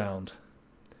 Lucha Underground.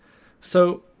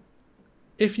 So,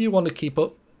 if you want to keep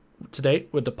up to date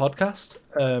with the podcast,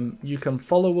 you can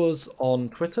follow us on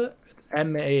Twitter,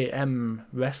 MAM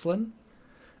Wrestling,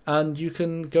 and you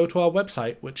can go to our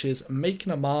website, which is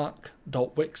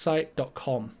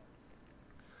makingamark.wixsite.com.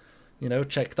 You know,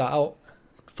 check that out.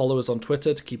 Follow us on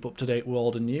Twitter to keep up to date with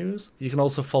all the news. You can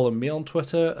also follow me on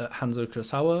Twitter at Hanzo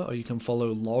Kurosawa, or you can follow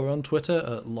Laura on Twitter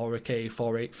at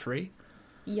LauraK483.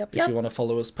 If you want to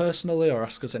follow us personally or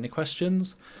ask us any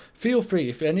questions, feel free.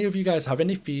 If any of you guys have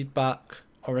any feedback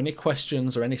or any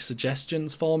questions or any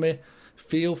suggestions for me,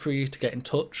 feel free to get in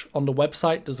touch. On the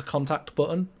website, there's a contact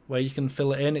button where you can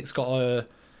fill it in. It's got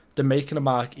the Making a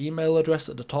Mark email address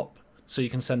at the top, so you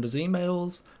can send us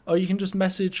emails, or you can just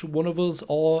message one of us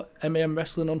or MAM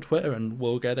Wrestling on Twitter and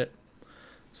we'll get it.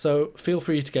 So feel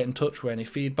free to get in touch with any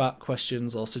feedback,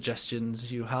 questions, or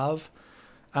suggestions you have.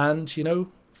 And, you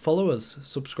know, follow us,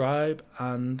 subscribe,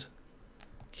 and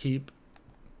keep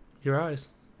your eyes.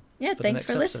 Yeah, thanks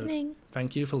for listening.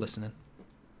 Thank you for listening.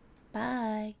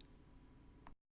 Bye.